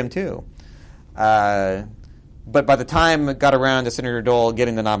could have beat him too. But by the time it got around to Senator Dole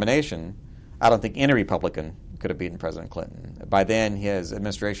getting the nomination, I don't think any Republican could have beaten President Clinton. By then, his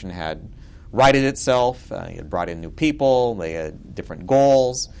administration had righted itself. He had brought in new people. They had different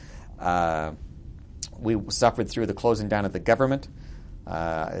goals. We suffered through the closing down of the government.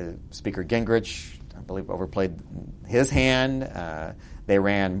 Speaker Gingrich, I believe, overplayed his hand. They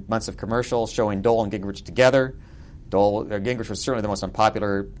ran months of commercials showing Dole and Gingrich together. Gingrich was certainly the most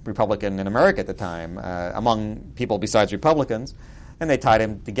unpopular Republican in America at the time, among people besides Republicans, and they tied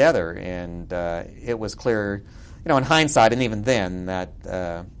him together. And it was clear, in hindsight, and even then,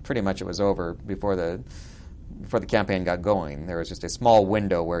 that pretty much it was over before the campaign got going. There was just a small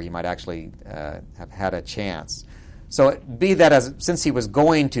window where he might actually have had a chance. So be that since he was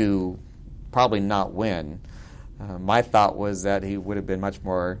going to probably not win, my thought was that he would have been much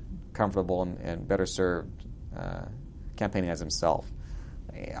more comfortable and better served campaigning as himself.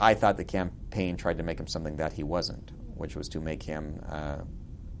 I thought the campaign tried to make him something that he wasn't, which was to make him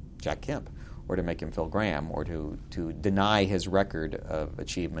Jack Kemp, or to make him Phil Gramm, or to deny his record of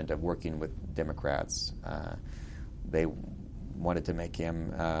achievement of working with Democrats. They wanted to make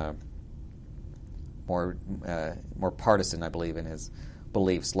him more partisan, I believe, in his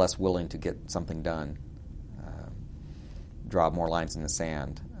beliefs, less willing to get something done, draw more lines in the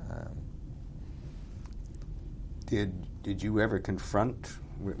sand. Did you ever confront?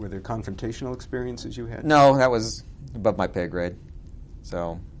 Were there confrontational experiences you had? No, that was above my pay grade.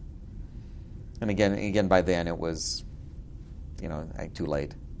 So, and again, by then it was, too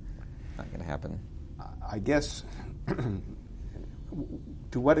late. Not going to happen. I guess,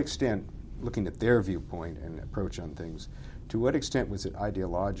 to what extent, looking at their viewpoint and approach on things, to what extent was it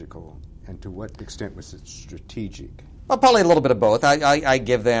ideological, and to what extent was it strategic? Well, probably a little bit of both. I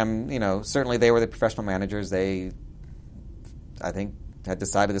give them, certainly they were the professional managers. They, I think, had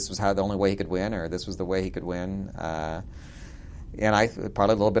decided this was the only way he could win, or this was the way he could win. And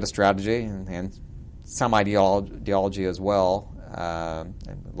probably a little bit of strategy and some ideology as well. And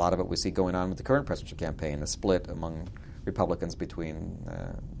a lot of it we see going on with the current presidential campaign, the split among Republicans between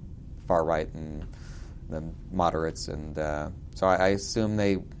far right and the moderates. And so I assume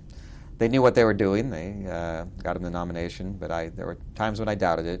they knew what they were doing. They got him the nomination, but there were times when I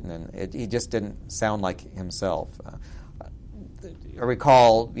doubted it, and he just didn't sound like himself. I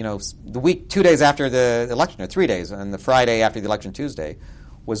recall, the week, 2 days after the election, or 3 days, and the Friday after the election, Tuesday,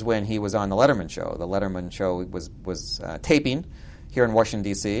 was when he was on the Letterman show. The Letterman show was taping here in Washington,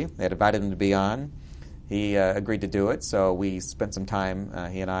 D.C. They had invited him to be on. He agreed to do it, so we spent some time,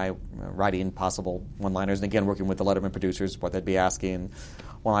 he and I, writing possible one-liners, and again, working with the Letterman producers, what they'd be asking,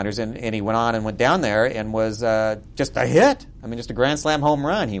 one-liners, and he went on and went down there and was just a hit. I mean, just a Grand Slam home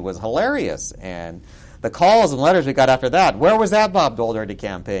run. He was hilarious, and the calls and letters we got after that, where was that Bob Dole during the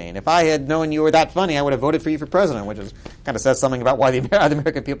campaign? If I had known you were that funny, I would have voted for you for president, which is kind of says something about why the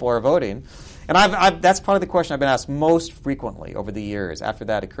American people are voting. And that's probably the question I've been asked most frequently over the years after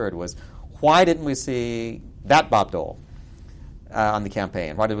that occurred was, why didn't we see that Bob Dole on the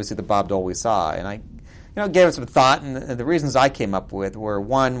campaign? Why did we see the Bob Dole we saw? And I gave it some thought, and the reasons I came up with were,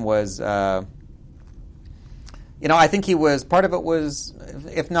 one was, I think he was, part of it was,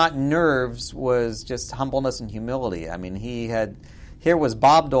 if not nerves, was just humbleness and humility. I mean, here was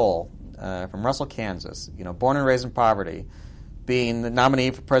Bob Dole from Russell, Kansas, born and raised in poverty, being the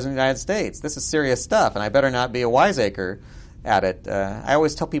nominee for President of the United States. This is serious stuff, and I better not be a wiseacre at it. I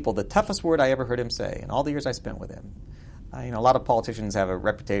always tell people the toughest word I ever heard him say in all the years I spent with him. A lot of politicians have a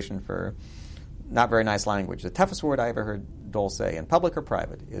reputation for not very nice language. The toughest word I ever heard Dole say, in public or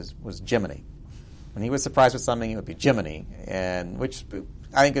private, was Jiminy. When he was surprised with something, it would be Jiminy, and which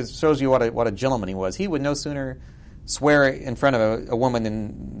I think shows you what a gentleman he was. He would no sooner swear in front of a woman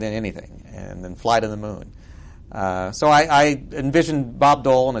than anything, and then fly to the moon. So I envisioned Bob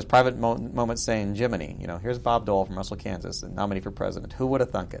Dole in his private moments saying, Jiminy, here's Bob Dole from Russell, Kansas, the nominee for president. Who would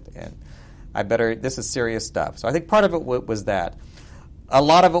have thunk it? And this is serious stuff. So I think part of it was that. A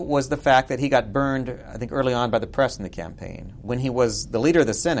lot of it was the fact that he got burned, I think, early on by the press in the campaign. When he was the leader of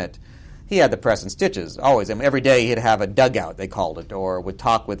the Senate, he had the press in stitches, always. I mean, every day he'd have a dugout, they called it, or would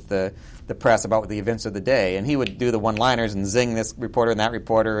talk with the press about the events of the day. And he would do the one-liners and zing this reporter and that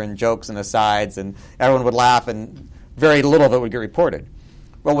reporter and jokes and asides, and everyone would laugh, and very little of it would get reported.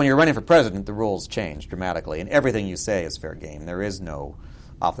 Well, when you're running for president, the rules change dramatically, and everything you say is fair game. There is no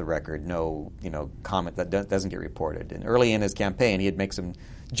off the record, no comment that doesn't get reported. And early in his campaign, he'd make some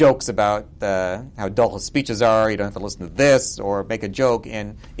jokes about how dull his speeches are. You don't have to listen to this, or make a joke,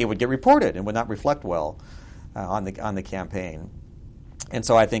 and it would get reported and would not reflect well on the campaign. And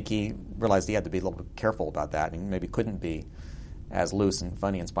so I think he realized he had to be a little bit careful about that, and maybe couldn't be as loose and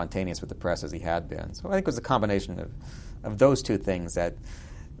funny and spontaneous with the press as he had been. So I think it was a combination of those two things that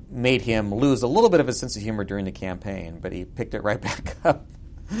made him lose a little bit of his sense of humor during the campaign, but he picked it right back up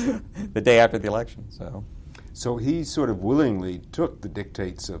the day after the election. So he sort of willingly took the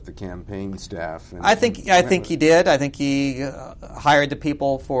dictates of the campaign staff. I think he did. I think he hired the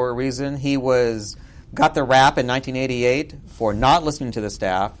people for a reason. He got the rap in 1988 for not listening to the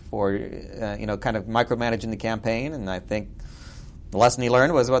staff, for kind of micromanaging the campaign. And I think the lesson he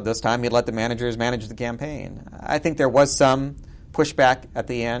learned was about this time he'd let the managers manage the campaign. I think there was some pushback at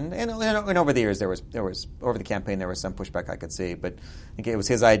the end, and over the years there was over the campaign there was some pushback I could see, but I think it was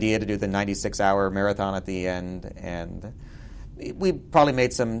his idea to do the 96-hour marathon at the end, and we probably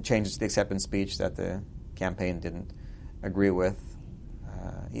made some changes to the acceptance speech that the campaign didn't agree with.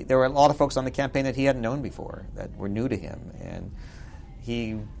 There were a lot of folks on the campaign that he hadn't known before, that were new to him, and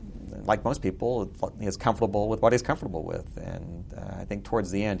he, like most people, is comfortable with what he's comfortable with, and I think towards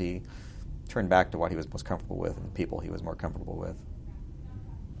the end he turned back to what he was most comfortable with and the people he was more comfortable with.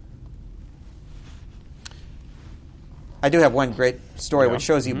 I do have one great story which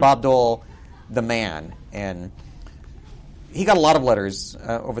shows you Bob Dole, the man, and he got a lot of letters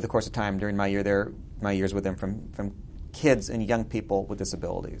over the course of time during my years with him from kids and young people with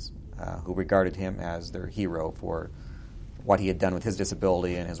disabilities who regarded him as their hero for what he had done with his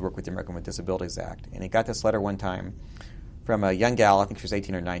disability and his work with the American with Disabilities Act. And he got this letter one time from a young gal, I think she was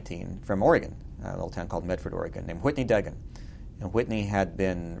 18 or 19, from Oregon, a little town called Medford, Oregon, named Whitney Duggan. And Whitney had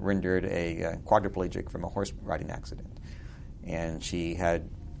been rendered a quadriplegic from a horse riding accident. And she had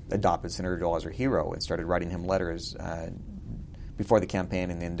adopted Senator Dole as her hero and started writing him letters before the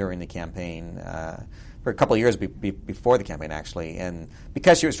campaign and then during the campaign, for a couple of years before the campaign, actually. And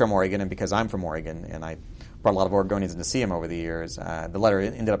because she was from Oregon and because I'm from Oregon, and I brought a lot of Oregonians in to see him over the years, the letter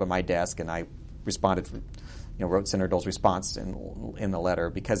ended up at my desk, and I responded wrote Senator Dole's response in the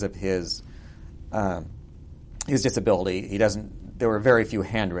letter because of his disability. There were very few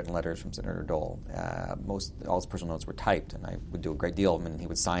handwritten letters from Senator Dole. All his personal notes were typed, and I would do a great deal of them, and he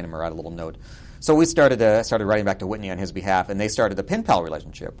would sign them or write a little note. So we started writing back to Whitney on his behalf, and they started a pen pal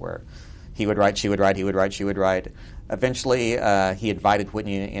relationship where he would write, she would write, he would write, she would write. Eventually, he invited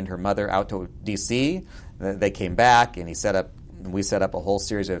Whitney and her mother out to D.C. They came back, and we set up a whole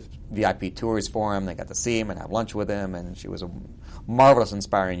series of VIP tours for him. They got to see him and have lunch with him, and she was a marvelous,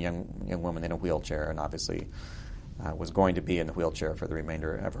 inspiring young woman in a wheelchair, and obviously was going to be in the wheelchair for the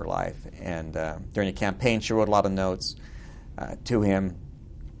remainder of her life. And during the campaign, she wrote a lot of notes to him.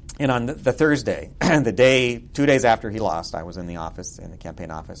 And on the Thursday, 2 days after he lost, I was in the office, in the campaign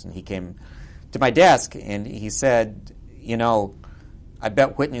office, and he came to my desk and he said, I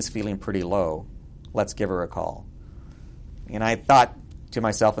bet Whitney's feeling pretty low. Let's give her a call. And I thought to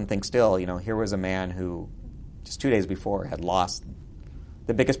myself, and think still, here was a man who just 2 days before had lost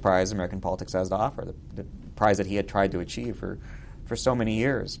the biggest prize American politics has to offer, the prize that he had tried to achieve for so many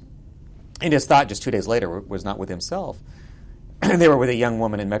years. And his thought just 2 days later was not with himself. They were with a young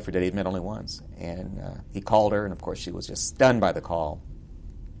woman in Medford that he'd met only once. And he called her, and of course she was just stunned by the call,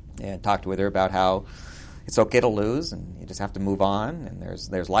 and talked with her about how it's okay to lose, and you just have to move on, and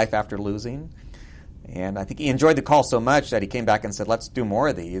there's life after losing. And I think he enjoyed the call so much that he came back and said, let's do more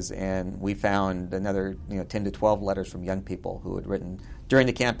of these. And we found another 10 to 12 letters from young people who had written during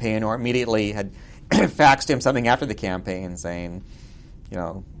the campaign or immediately had faxed him something after the campaign saying,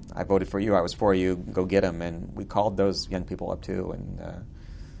 I voted for you, I was for you, go get him. And we called those young people up too, and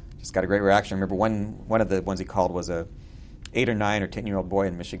just got a great reaction. I remember one of the ones he called was a 8 or 9 or 10-year-old boy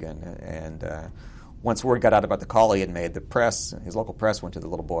in Michigan. And once word got out about the call he had made, the press, his local press, went to the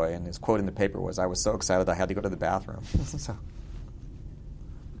little boy, and his quote in the paper was, "I was so excited I had to go to the bathroom."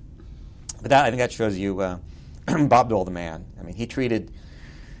 But I think that shows you Bob Dole, the man. I mean, he treated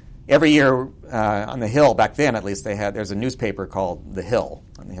every year on the Hill, back then at least, there's a newspaper called The Hill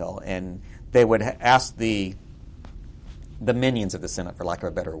on the Hill, and they would ask the minions of the Senate, for lack of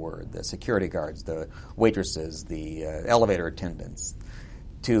a better word, the security guards, the waitresses, the elevator attendants,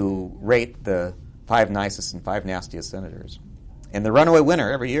 to rate the 5 nicest and 5 nastiest senators. And the runaway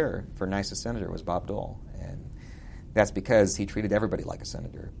winner every year for nicest senator was Bob Dole. And that's because he treated everybody like a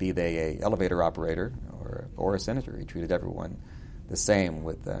senator, be they an elevator operator or a senator. He treated everyone the same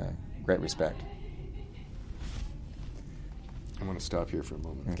with great respect. I want to stop here for a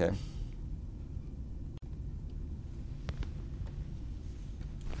moment. Okay.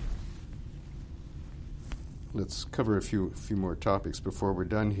 Let's cover a few more topics before we're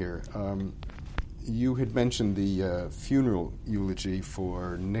done here. You had mentioned the funeral eulogy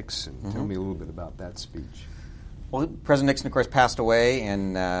for Nixon. Mm-hmm. Tell me a little bit about that speech. Well, President Nixon, of course, passed away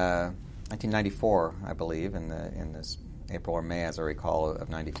in 1994, I believe, in this April or May, as I recall, of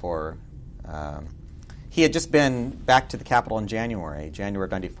 94. He had just been back to the Capitol in January. January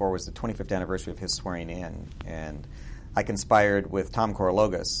of 94 was the 25th anniversary of his swearing in, and I conspired with Tom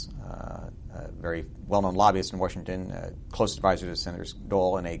Korologos, a very well-known lobbyist in Washington, a close advisor to Senator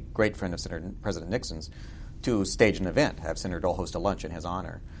Dole, and a great friend of President Nixon's, to stage an event, have Senator Dole host a lunch in his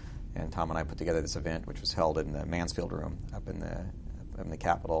honor. And Tom and I put together this event, which was held in the Mansfield Room up in the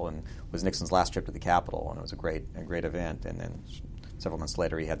Capitol, and was Nixon's last trip to the Capitol, and it was a great event. And then several months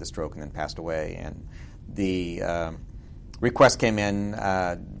later, he had the stroke and then passed away. And the request came in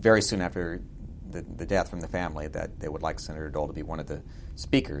very soon after the death from the family that they would like Senator Dole to be one of the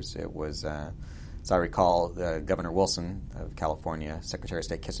speakers. It was, as I recall, Governor Wilson of California, Secretary of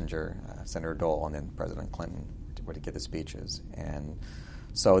State Kissinger, Senator Dole, and then President Clinton were to give the speeches. And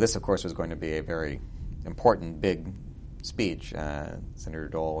so this, of course, was going to be a very important, big speech. Senator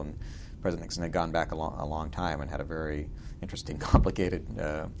Dole and President Nixon had gone back a long time and had a very interesting, complicated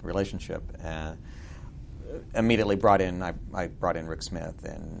relationship. Immediately brought in Rick Smith,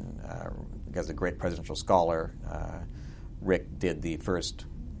 and as a great presidential scholar, Rick did the first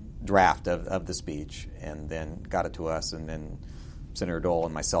draft of the speech and then got it to us, and then Senator Dole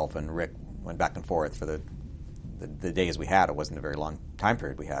and myself and Rick went back and forth for the days we had. It wasn't a very long time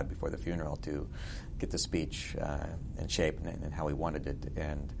period we had before the funeral to get the speech in shape and how we wanted it,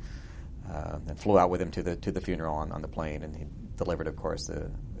 and flew out with him to the funeral on the plane, and he delivered, of course,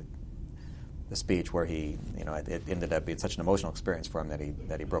 the speech where he, it ended up being such an emotional experience for him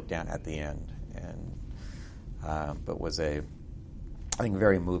that he broke down at the end, and but was I think,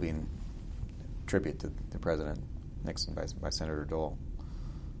 very moving tribute to President Nixon by Senator Dole.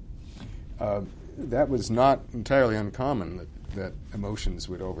 That was not entirely uncommon that emotions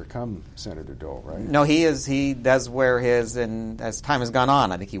would overcome Senator Dole, right? No, he does wear his, and as time has gone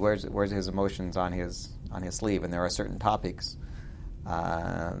on, I think he wears his emotions on his sleeve, and there are certain topics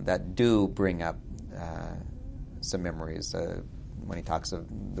that do bring up some memories. When he talks of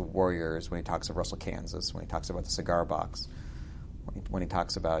the Warriors, when he talks of Russell, Kansas, when he talks about the cigar box, when he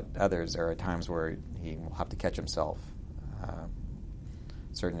talks about others, there are times where he will have to catch himself.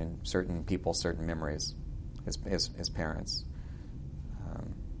 Certain people, certain memories, his parents.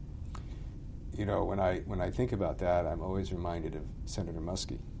 When I think about that, I'm always reminded of Senator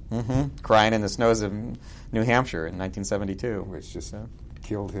Muskie. Mm-hmm. Crying in the snows of New Hampshire in 1972. Which just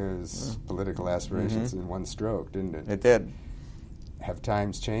killed his political aspirations in one stroke, didn't it? It did. Have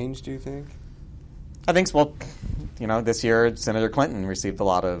times changed, do you think? I think so. Well, this year Senator Clinton received a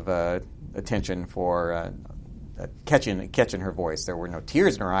lot of attention for catching her voice. There were no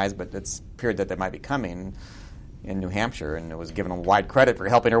tears in her eyes, but it appeared that they might be coming in New Hampshire, and it was given wide credit for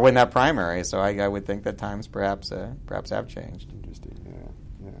helping her win that primary. So I would think that times perhaps have changed. Interesting.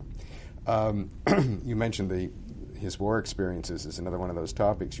 Yeah. You mentioned his war experiences is another one of those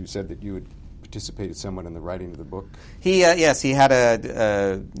topics. You said that you had participated somewhat in the writing of the book. He had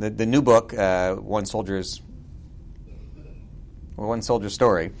the new book, One Soldier's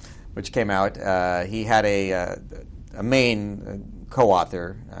Story, which came out. He had a main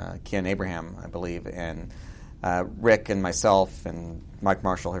co-author, Ken Abraham, I believe, and Rick and myself and Mike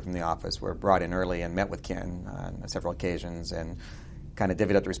Marshall here from the office were brought in early and met with Ken on several occasions and kind of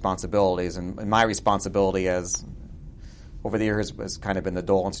divvied up the responsibilities. And my responsibility over the years has kind of been the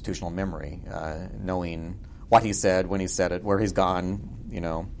Dole institutional memory, knowing what he said, when he said it, where he's gone,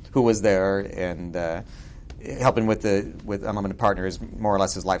 who was there, and helping with Unlimited Partners, more or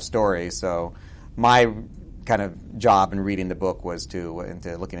less his life story. So my kind of job in reading the book was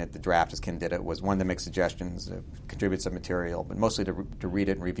into looking at the draft as Ken did it, was one to make suggestions, contribute some material, but mostly to read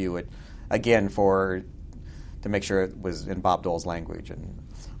it and review it again to make sure it was in Bob Dole's language and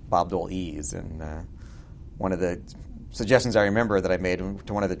Bob Dole-ese. And one of the suggestions I remember that I made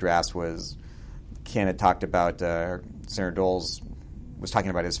to one of the drafts was Ken had talked about Senator Dole's was talking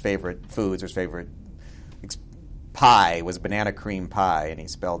about his favorite foods or his favorite pie was banana cream pie, and he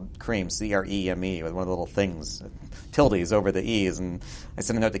spelled cream, C-R-E-M-E, with one of the little things, tildes over the E's. And I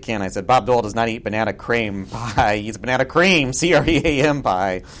sent a note to Ken. I said, Bob Dole does not eat banana cream pie. He eats banana cream, C-R-E-A-M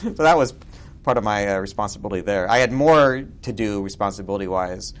pie. So that was part of my responsibility there. I had more to do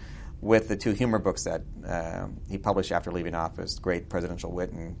responsibility-wise with the two humor books that he published after leaving office, Great Presidential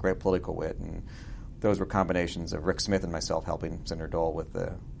Wit and Great Political Wit. And those were combinations of Rick Smith and myself helping Senator Dole with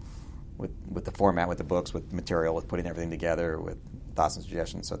the format, with the books, with material, with putting everything together, with thoughts and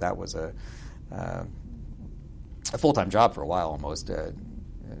suggestions. So that was a full-time job for a while almost,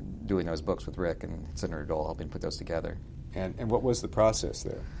 doing those books with Rick and Senator Dole, helping put those together. And what was the process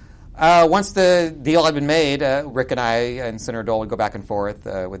there? Once the deal had been made, Rick and I and Senator Dole would go back and forth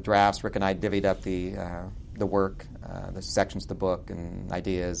with drafts. Rick and I divvied up the work, the sections of the book and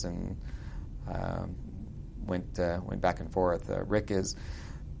ideas, and went back and forth. Rick is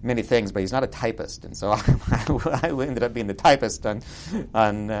many things, but he's not a typist, and so I ended up being the typist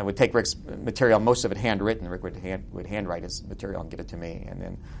would take Rick's material, most of it handwritten. Rick would handwrite his material and get it to me, and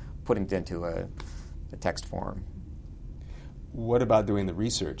then put it into a text form. What about doing the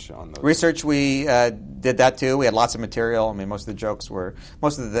research on those? Research, we did that too. We had lots of material. I mean, most of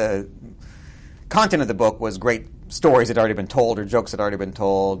the content of the book was great stories that had already been told or jokes that had already been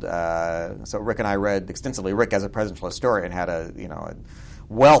told. So Rick and I read extensively. Rick, as a presidential historian, had a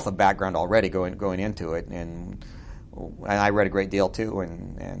wealth of background already going into it, and I read a great deal too,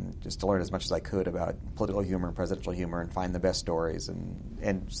 and just to learn as much as I could about political humor and presidential humor, and find the best stories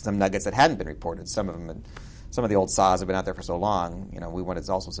and some nuggets that hadn't been reported. Some of the old saws have been out there for so long. We wanted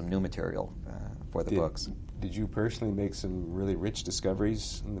also some new material for the books. Did you personally make some really rich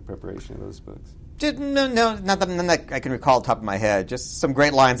discoveries in the preparation of those books? No, none that I can recall off the top of my head. Just some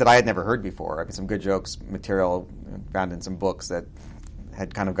great lines that I had never heard before. I mean, some good jokes, material found in some books that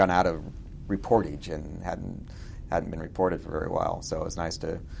had kind of gone out of reportage and hadn't been reported for a very while. So it was nice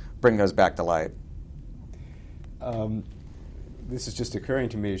to bring those back to light. This is just occurring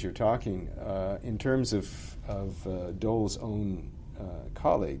to me as you're talking. In terms of Dole's own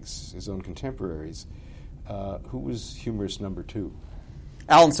colleagues, his own contemporaries, who was humorist number two?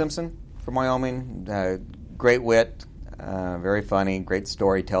 Alan Simpson from Wyoming, great wit, very funny, great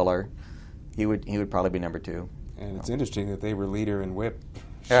storyteller. He would probably be number two. And it's interesting that they were leader and whip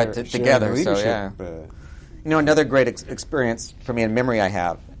together. So yeah, another great experience for me, and memory I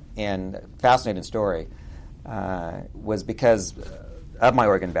have, and fascinating story, was because of my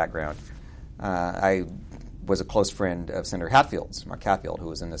Oregon background. I was a close friend of Senator Hatfield's, Mark Hatfield, who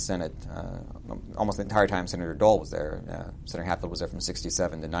was in the Senate almost the entire time Senator Dole was there. Senator Hatfield was there from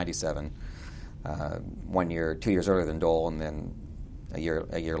 1967 to 1997, 2 years earlier than Dole, and then a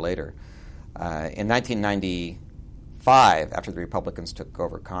year later. In 1995, after the Republicans took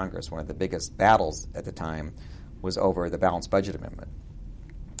over Congress, one of the biggest battles at the time was over the Balanced Budget Amendment.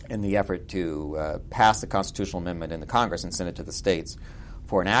 In the effort to pass the constitutional amendment in the Congress and send it to the states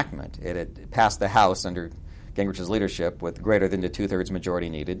for enactment, it had passed the House under Gingrich's leadership with greater than the two-thirds majority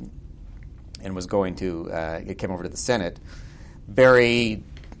needed, and was going to, it came over to the Senate. Very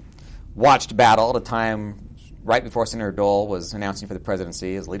watched battle at a time right before Senator Dole was announcing for the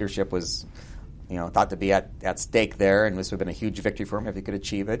presidency. His leadership was, thought to be at stake there, and this would have been a huge victory for him if he could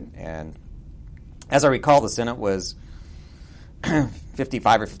achieve it. And as I recall, the Senate was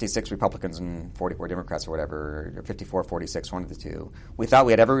 55 or 56 Republicans and 44 Democrats or whatever, or 54-46, one of the two. We thought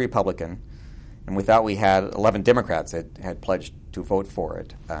we had every Republican, and we thought we had 11 Democrats that had pledged to vote for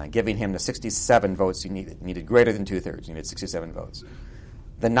it, giving him the 67 votes he needed. He needed greater than two-thirds. He needed 67 votes.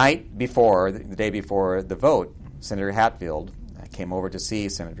 The night before, the day before the vote, Senator Hatfield came over to see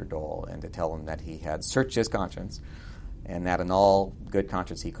Senator Dole and to tell him that he had searched his conscience and that in all good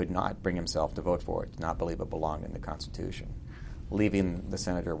conscience he could not bring himself to vote for it, did not believe it belonged in the Constitution, leaving the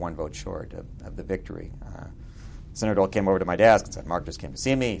senator one vote short of the victory. Senator Dole came over to my desk and said, Mark just came to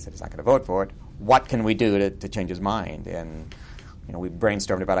see me. He said he's not going to vote for it. What can we do to change his mind? And we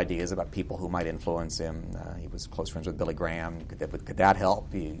brainstormed about ideas about people who might influence him. He was close friends with Billy Graham. Could that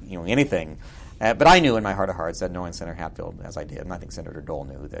help? Anything. But I knew in my heart of hearts that knowing Senator Hatfield, as I did, and I think Senator Dole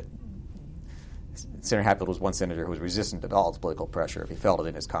knew, that Senator Hatfield was one senator who was resistant at all to political pressure. If he felt it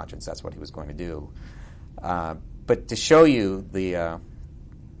in his conscience, that's what he was going to do. But to show you the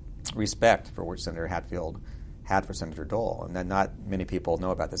respect for which Senator Hatfield had for Senator Dole, and that not many people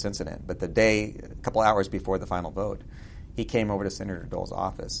know about this incident, but a couple hours before the final vote, he came over to Senator Dole's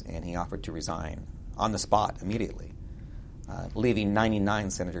office and he offered to resign on the spot immediately, leaving 99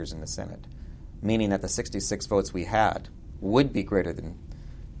 senators in the Senate, meaning that the 66 votes we had would be greater than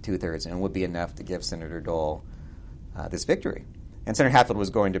two-thirds and would be enough to give Senator Dole this victory. And Senator Hatfield was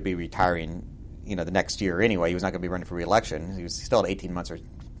going to be retiring the next year anyway. He was not going to be running for re-election. He was still at 18 months.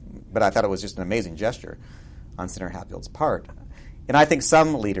 But I thought it was just an amazing gesture on Senator Hatfield's part. And I think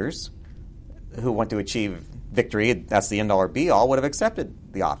some leaders who want to achieve victory, that's the end-all or be-all, would have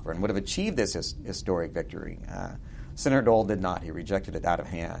accepted the offer and would have achieved this historic victory. Senator Dole did not. He rejected it out of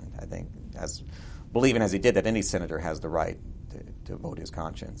hand, I think, believing as he did that any senator has the right to vote his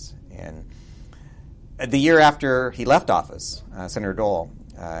conscience. And the year after he left office, Senator Dole,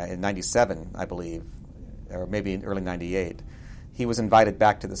 in 97, I believe, or maybe in early 98, he was invited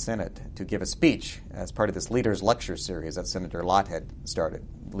back to the Senate to give a speech as part of this Leaders Lecture series that Senator Lott had started,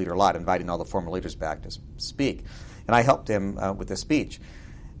 Leader Lott, inviting all the former leaders back to speak. And I helped him with the speech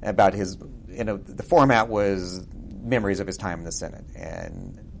about his, the format was memories of his time in the Senate.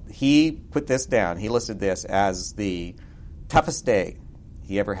 And he put this down. He listed this as the toughest day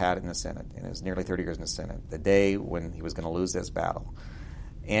he ever had in the Senate, in his nearly 30 years in the Senate, the day when he was going to lose this battle.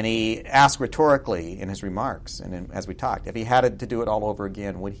 And he asked rhetorically in his remarks, and as we talked, if he had to do it all over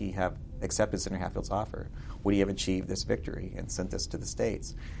again, would he have accepted Senator Hatfield's offer? Would he have achieved this victory and sent this to the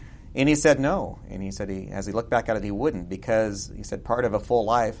states? And he said no. And he said, as he looked back at it, he wouldn't, because he said part of a full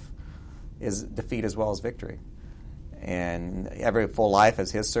life is defeat as well as victory. And every full life,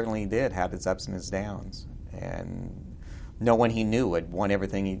 as his certainly did, had its ups and its downs. And no one he knew had won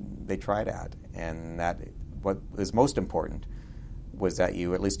everything they tried at. And that what was most important was that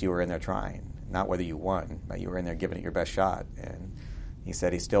at least you were in there trying, not whether you won, but you were in there giving it your best shot. And he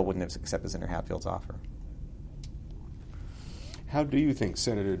said he still wouldn't have accepted Senator Hatfield's offer. How do you think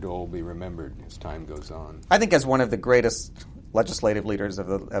Senator Dole will be remembered as time goes on? I think as one of the greatest legislative leaders of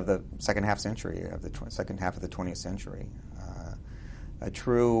the second half century, second half of the 20th century. A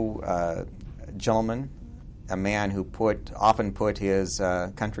true gentleman, a man who often put his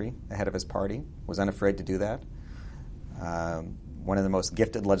country ahead of his party, was unafraid to do that. One of the most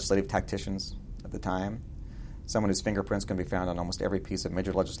gifted legislative tacticians of the time, someone whose fingerprints can be found on almost every piece of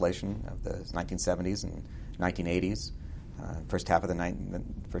major legislation of the 1970s and 1980s, first couple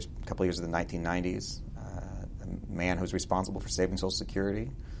of years of the 1990s, a man who's responsible for saving Social Security,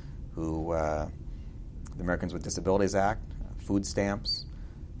 the Americans with Disabilities Act, food stamps,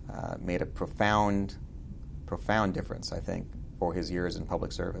 made a profound difference, I think, for his years in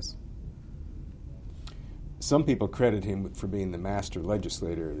public service. Some people credit him for being the master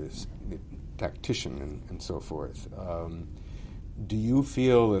legislator, the tactician, and so forth. Do you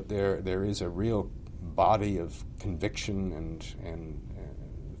feel that there is a real body of conviction and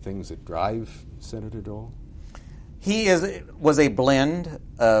things that drive Senator Dole? He was a blend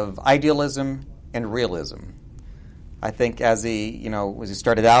of idealism and realism. I think as he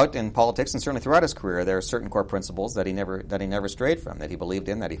started out in politics, and certainly throughout his career, there are certain core principles that he never strayed from, that he believed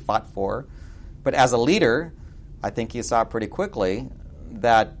in, that he fought for. But as a leader, I think he saw pretty quickly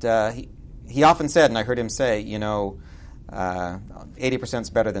that he often said, and I heard him say, 80% is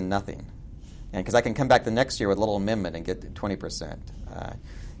better than nothing, and because I can come back the next year with a little amendment and get 20%.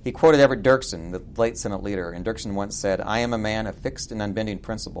 He quoted Everett Dirksen, the late Senate leader, and Dirksen once said, "I am a man of fixed and unbending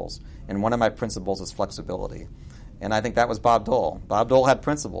principles, and one of my principles is flexibility." And I think that was Bob Dole. Bob Dole had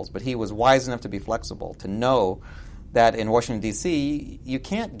principles, but he was wise enough to be flexible, to know that in Washington, D.C., you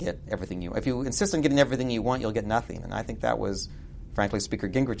can't get everything you want. If you insist on getting everything you want, you'll get nothing. And I think that was, frankly, Speaker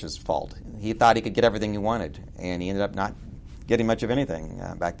Gingrich's fault. He thought he could get everything he wanted, and he ended up not getting much of anything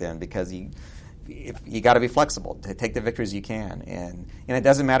back then, because you got to be flexible to take the victories you can. And it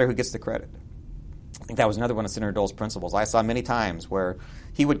doesn't matter who gets the credit. I think that was another one of Senator Dole's principles. I saw many times where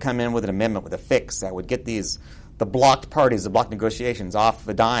he would come in with an amendment, with a fix that would get the blocked parties, the blocked negotiations off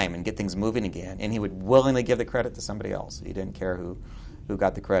the dime and get things moving again. And he would willingly give the credit to somebody else. He didn't care who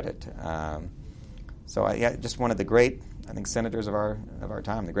got the credit. Just one of the great, I think, senators of our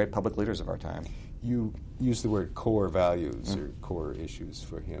time, the great public leaders of our time. You used the word core values or core issues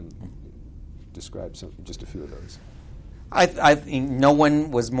for him. Describe just a few of those. I think no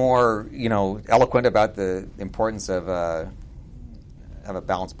one was more, eloquent about the importance of a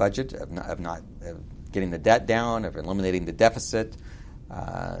balanced budget, of getting the debt down, of eliminating the deficit,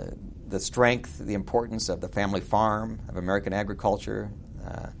 the strength, the importance of the family farm, of American agriculture,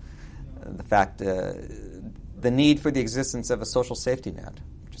 the fact, the need for the existence of a social safety net,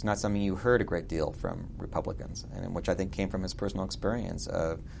 which is not something you heard a great deal from Republicans, and which I think came from his personal experience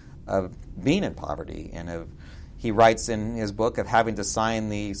of being in poverty, and he writes in his book of having to sign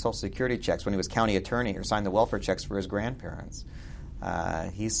the Social Security checks when he was county attorney, or sign the welfare checks for his grandparents.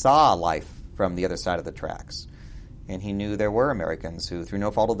 He saw life from the other side of the tracks, and he knew there were Americans who, through no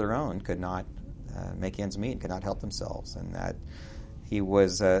fault of their own, could not make ends meet, could not help themselves, and that he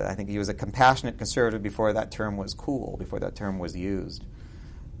was, I think he was a compassionate conservative before that term was cool, before that term was used.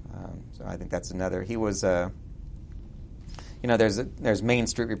 So I think that's another. He was, there's Main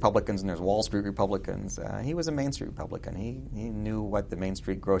Street Republicans and there's Wall Street Republicans. He was a Main Street Republican. He knew what the Main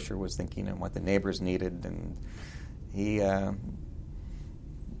Street grocer was thinking and what the neighbors needed, and he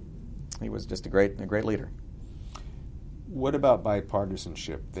was just a great leader. What about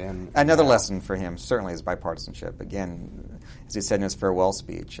bipartisanship then? Another lesson for him certainly is bipartisanship. Again, as he said in his farewell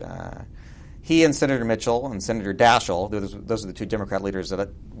speech, he and Senator Mitchell and Senator Daschle, those are the two Democrat leaders that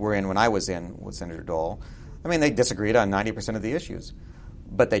were in when I was in with Senator Dole. I mean, they disagreed on 90% of the issues,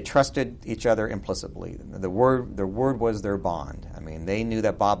 but they trusted each other implicitly. Their word was their bond. I mean, they knew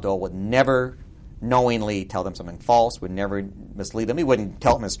that Bob Dole would never knowingly tell them something false, would never mislead them. He wouldn't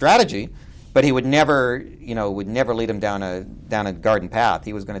tell them his strategy, but he would never lead them down a garden path.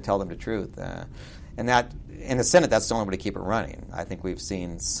 He was going to tell them the truth. And that, in the Senate, that's the only way to keep it running. I think we've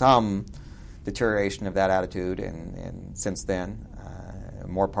seen some deterioration of that attitude, and since then,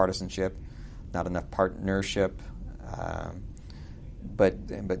 more partisanship, not enough partnership.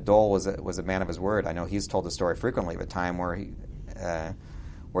 But Dole was a man of his word. I know he's told the story frequently of a time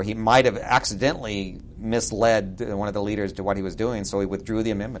where he might have accidentally misled one of the leaders to what he was doing, so he withdrew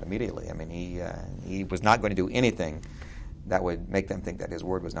the amendment immediately. I mean, he was not going to do anything that would make them think that his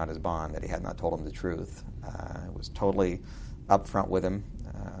word was not his bond, that he had not told them the truth. It was totally upfront with him,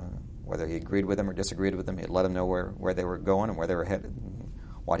 whether he agreed with them or disagreed with them. He'd let them know where they were going and where they were headed, and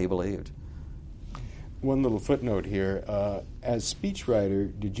what he believed. One little footnote here. As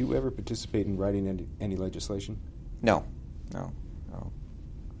speechwriter, did you ever participate in writing any legislation? No.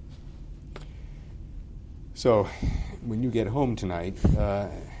 So, when you get home tonight,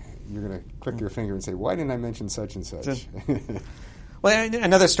 you're going to click your finger and say, "Why didn't I mention such and such?" Well,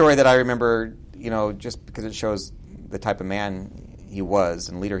 another story that I remember, just because it shows the type of man he was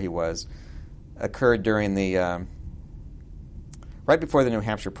and leader he was, occurred during the right before the New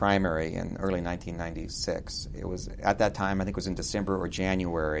Hampshire primary in early 1996. It was at that time, I think it was in December or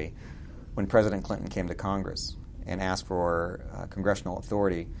January, when President Clinton came to Congress and asked for congressional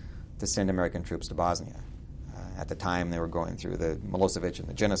authority to send American troops to Bosnia. At the time, they were going through the Milosevic and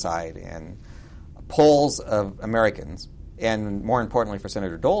the genocide, and polls of Americans, and more importantly for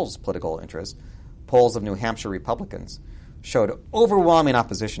Senator Dole's political interest, polls of New Hampshire Republicans showed overwhelming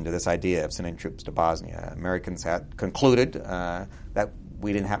opposition to this idea of sending troops to Bosnia. Americans had concluded that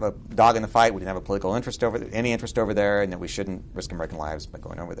we didn't have a dog in the fight, we didn't have a political interest any interest over there, and that we shouldn't risk American lives by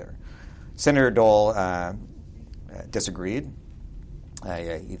going over there. Senator Dole disagreed.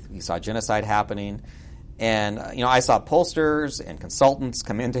 He saw genocide happening. And I saw pollsters and consultants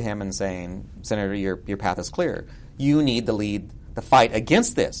come into him and saying, "Senator, your path is clear. You need to lead the fight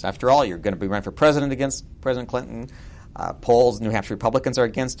against this. After all, you're going to be running for president against President Clinton. Polls, New Hampshire Republicans are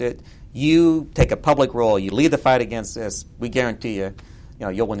against it. You take a public role. You lead the fight against this. We guarantee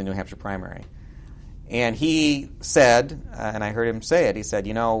you'll win the New Hampshire primary." And he said, and I heard him say it, he said,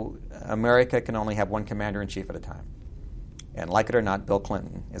 America can only have one commander-in-chief at a time. And like it or not, Bill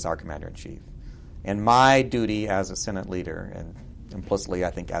Clinton is our commander-in-chief. And my duty as a Senate leader, and implicitly I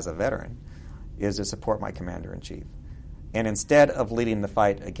think as a veteran, is to support my commander-in-chief. And instead of leading the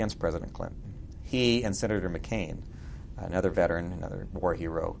fight against President Clinton, he and Senator McCain, another veteran, another war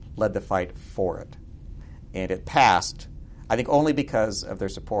hero, led the fight for it. And it passed, I think, only because of their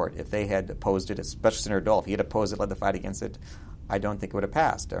support. If they had opposed it, especially Senator Dole, if he had opposed it, led the fight against it, I don't think it would have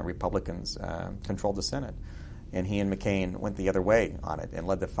passed. Republicans controlled the Senate. And he and McCain went the other way on it and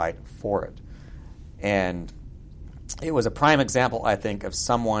led the fight for it. And it was a prime example, I think, of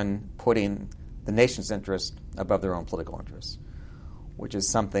someone putting the nation's interest above their own political interests, which is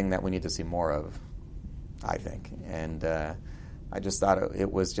something that we need to see more of, I think. And I just thought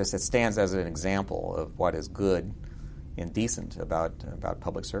it stands as an example of what is good and decent about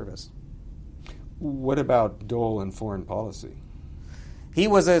public service. What about Dole and foreign policy? He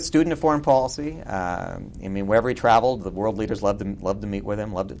was a student of foreign policy. Wherever he traveled, the world leaders loved to meet with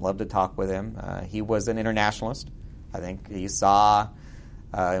him, loved to talk with him. He was an internationalist. I think he saw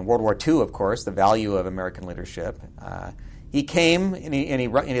in World War II, of course, the value of American leadership. He came, and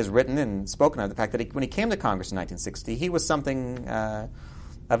he has written and spoken of the fact that when he came to Congress in 1960, he was something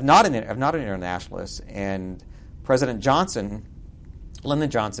of not an internationalist. And President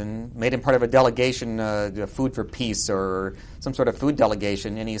Lyndon Johnson, made him part of a delegation, Food for Peace or some sort of food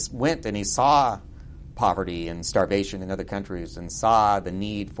delegation, and he went and he saw poverty and starvation in other countries and saw the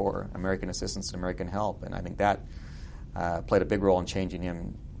need for American assistance and American help. And I think that played a big role in changing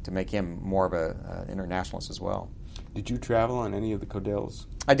him to make him more of an internationalist as well. Did you travel on any of the Codels?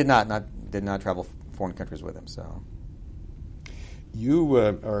 I did not travel foreign countries with him. So you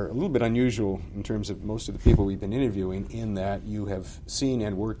are a little bit unusual in terms of most of the people we've been interviewing in that you have seen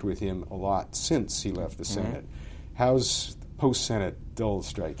and worked with him a lot since he left the Senate. How's post-Senate Dole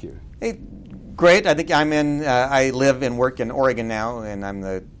strike you? Hey, great. I think I live and work in Oregon now, and I'm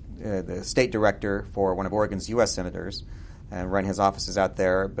the state director for one of Oregon's U.S. senators and run his offices out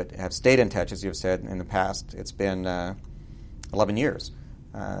there, but have stayed in touch, as you've said in the past. It's been 11 years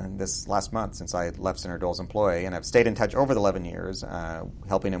this last month since I left Senator Dole's employ, and I've stayed in touch over the 11 years,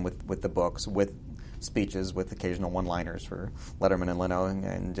 helping him with the books, with speeches, with occasional one-liners for Letterman and Leno,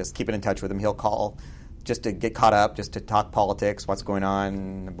 and just keeping in touch with him. He'll call just to get caught up, just to talk politics, what's going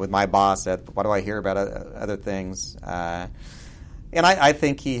on with my boss, what do I hear about other things. And I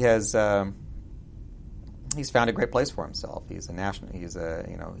think he has he's found a great place for himself. He's a national.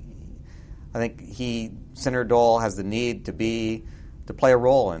 I think Senator Dole has the need to play a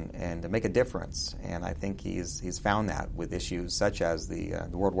role and to make a difference. And I think he's found that with issues such as the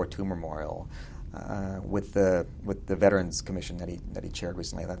World War II memorial, with the Veterans Commission that he chaired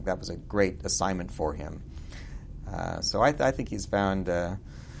recently. That was a great assignment for him. So I think he's found.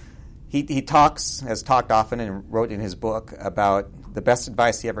 He has talked often and wrote in his book about the best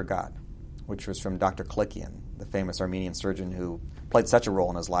advice he ever got, which was from Dr. Klikian, the famous Armenian surgeon who played such a role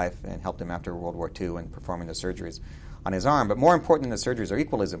in his life and helped him after World War II in performing the surgeries on his arm. But more important than the surgeries, or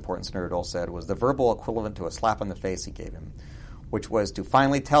equally as important, Senator Dole said, was the verbal equivalent to a slap on the face he gave him, which was to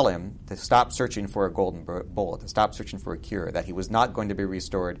finally tell him to stop searching for a golden bullet, to stop searching for a cure, that he was not going to be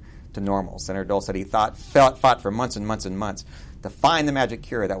restored to normal. Senator Dole said he fought for months and months and months to find the magic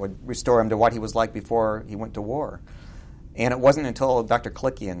cure that would restore him to what he was like before he went to war. And it wasn't until Dr.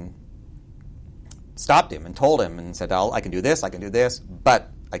 Klikian stopped him and told him and said, I can do this,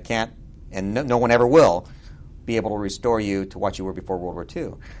 but I can't, and no one ever will, be able to restore you to what you were before World War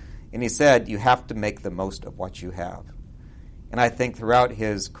II. And he said, you have to make the most of what you have. And I think throughout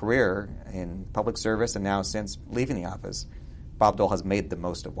his career in public service and now since leaving the office, Bob Dole has made the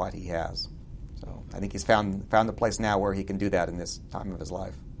most of what he has. So I think he's found the place now where he can do that in this time of his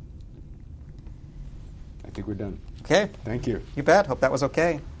life. I think we're done. Okay. Thank you. You bet. Hope that was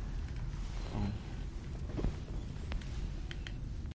okay.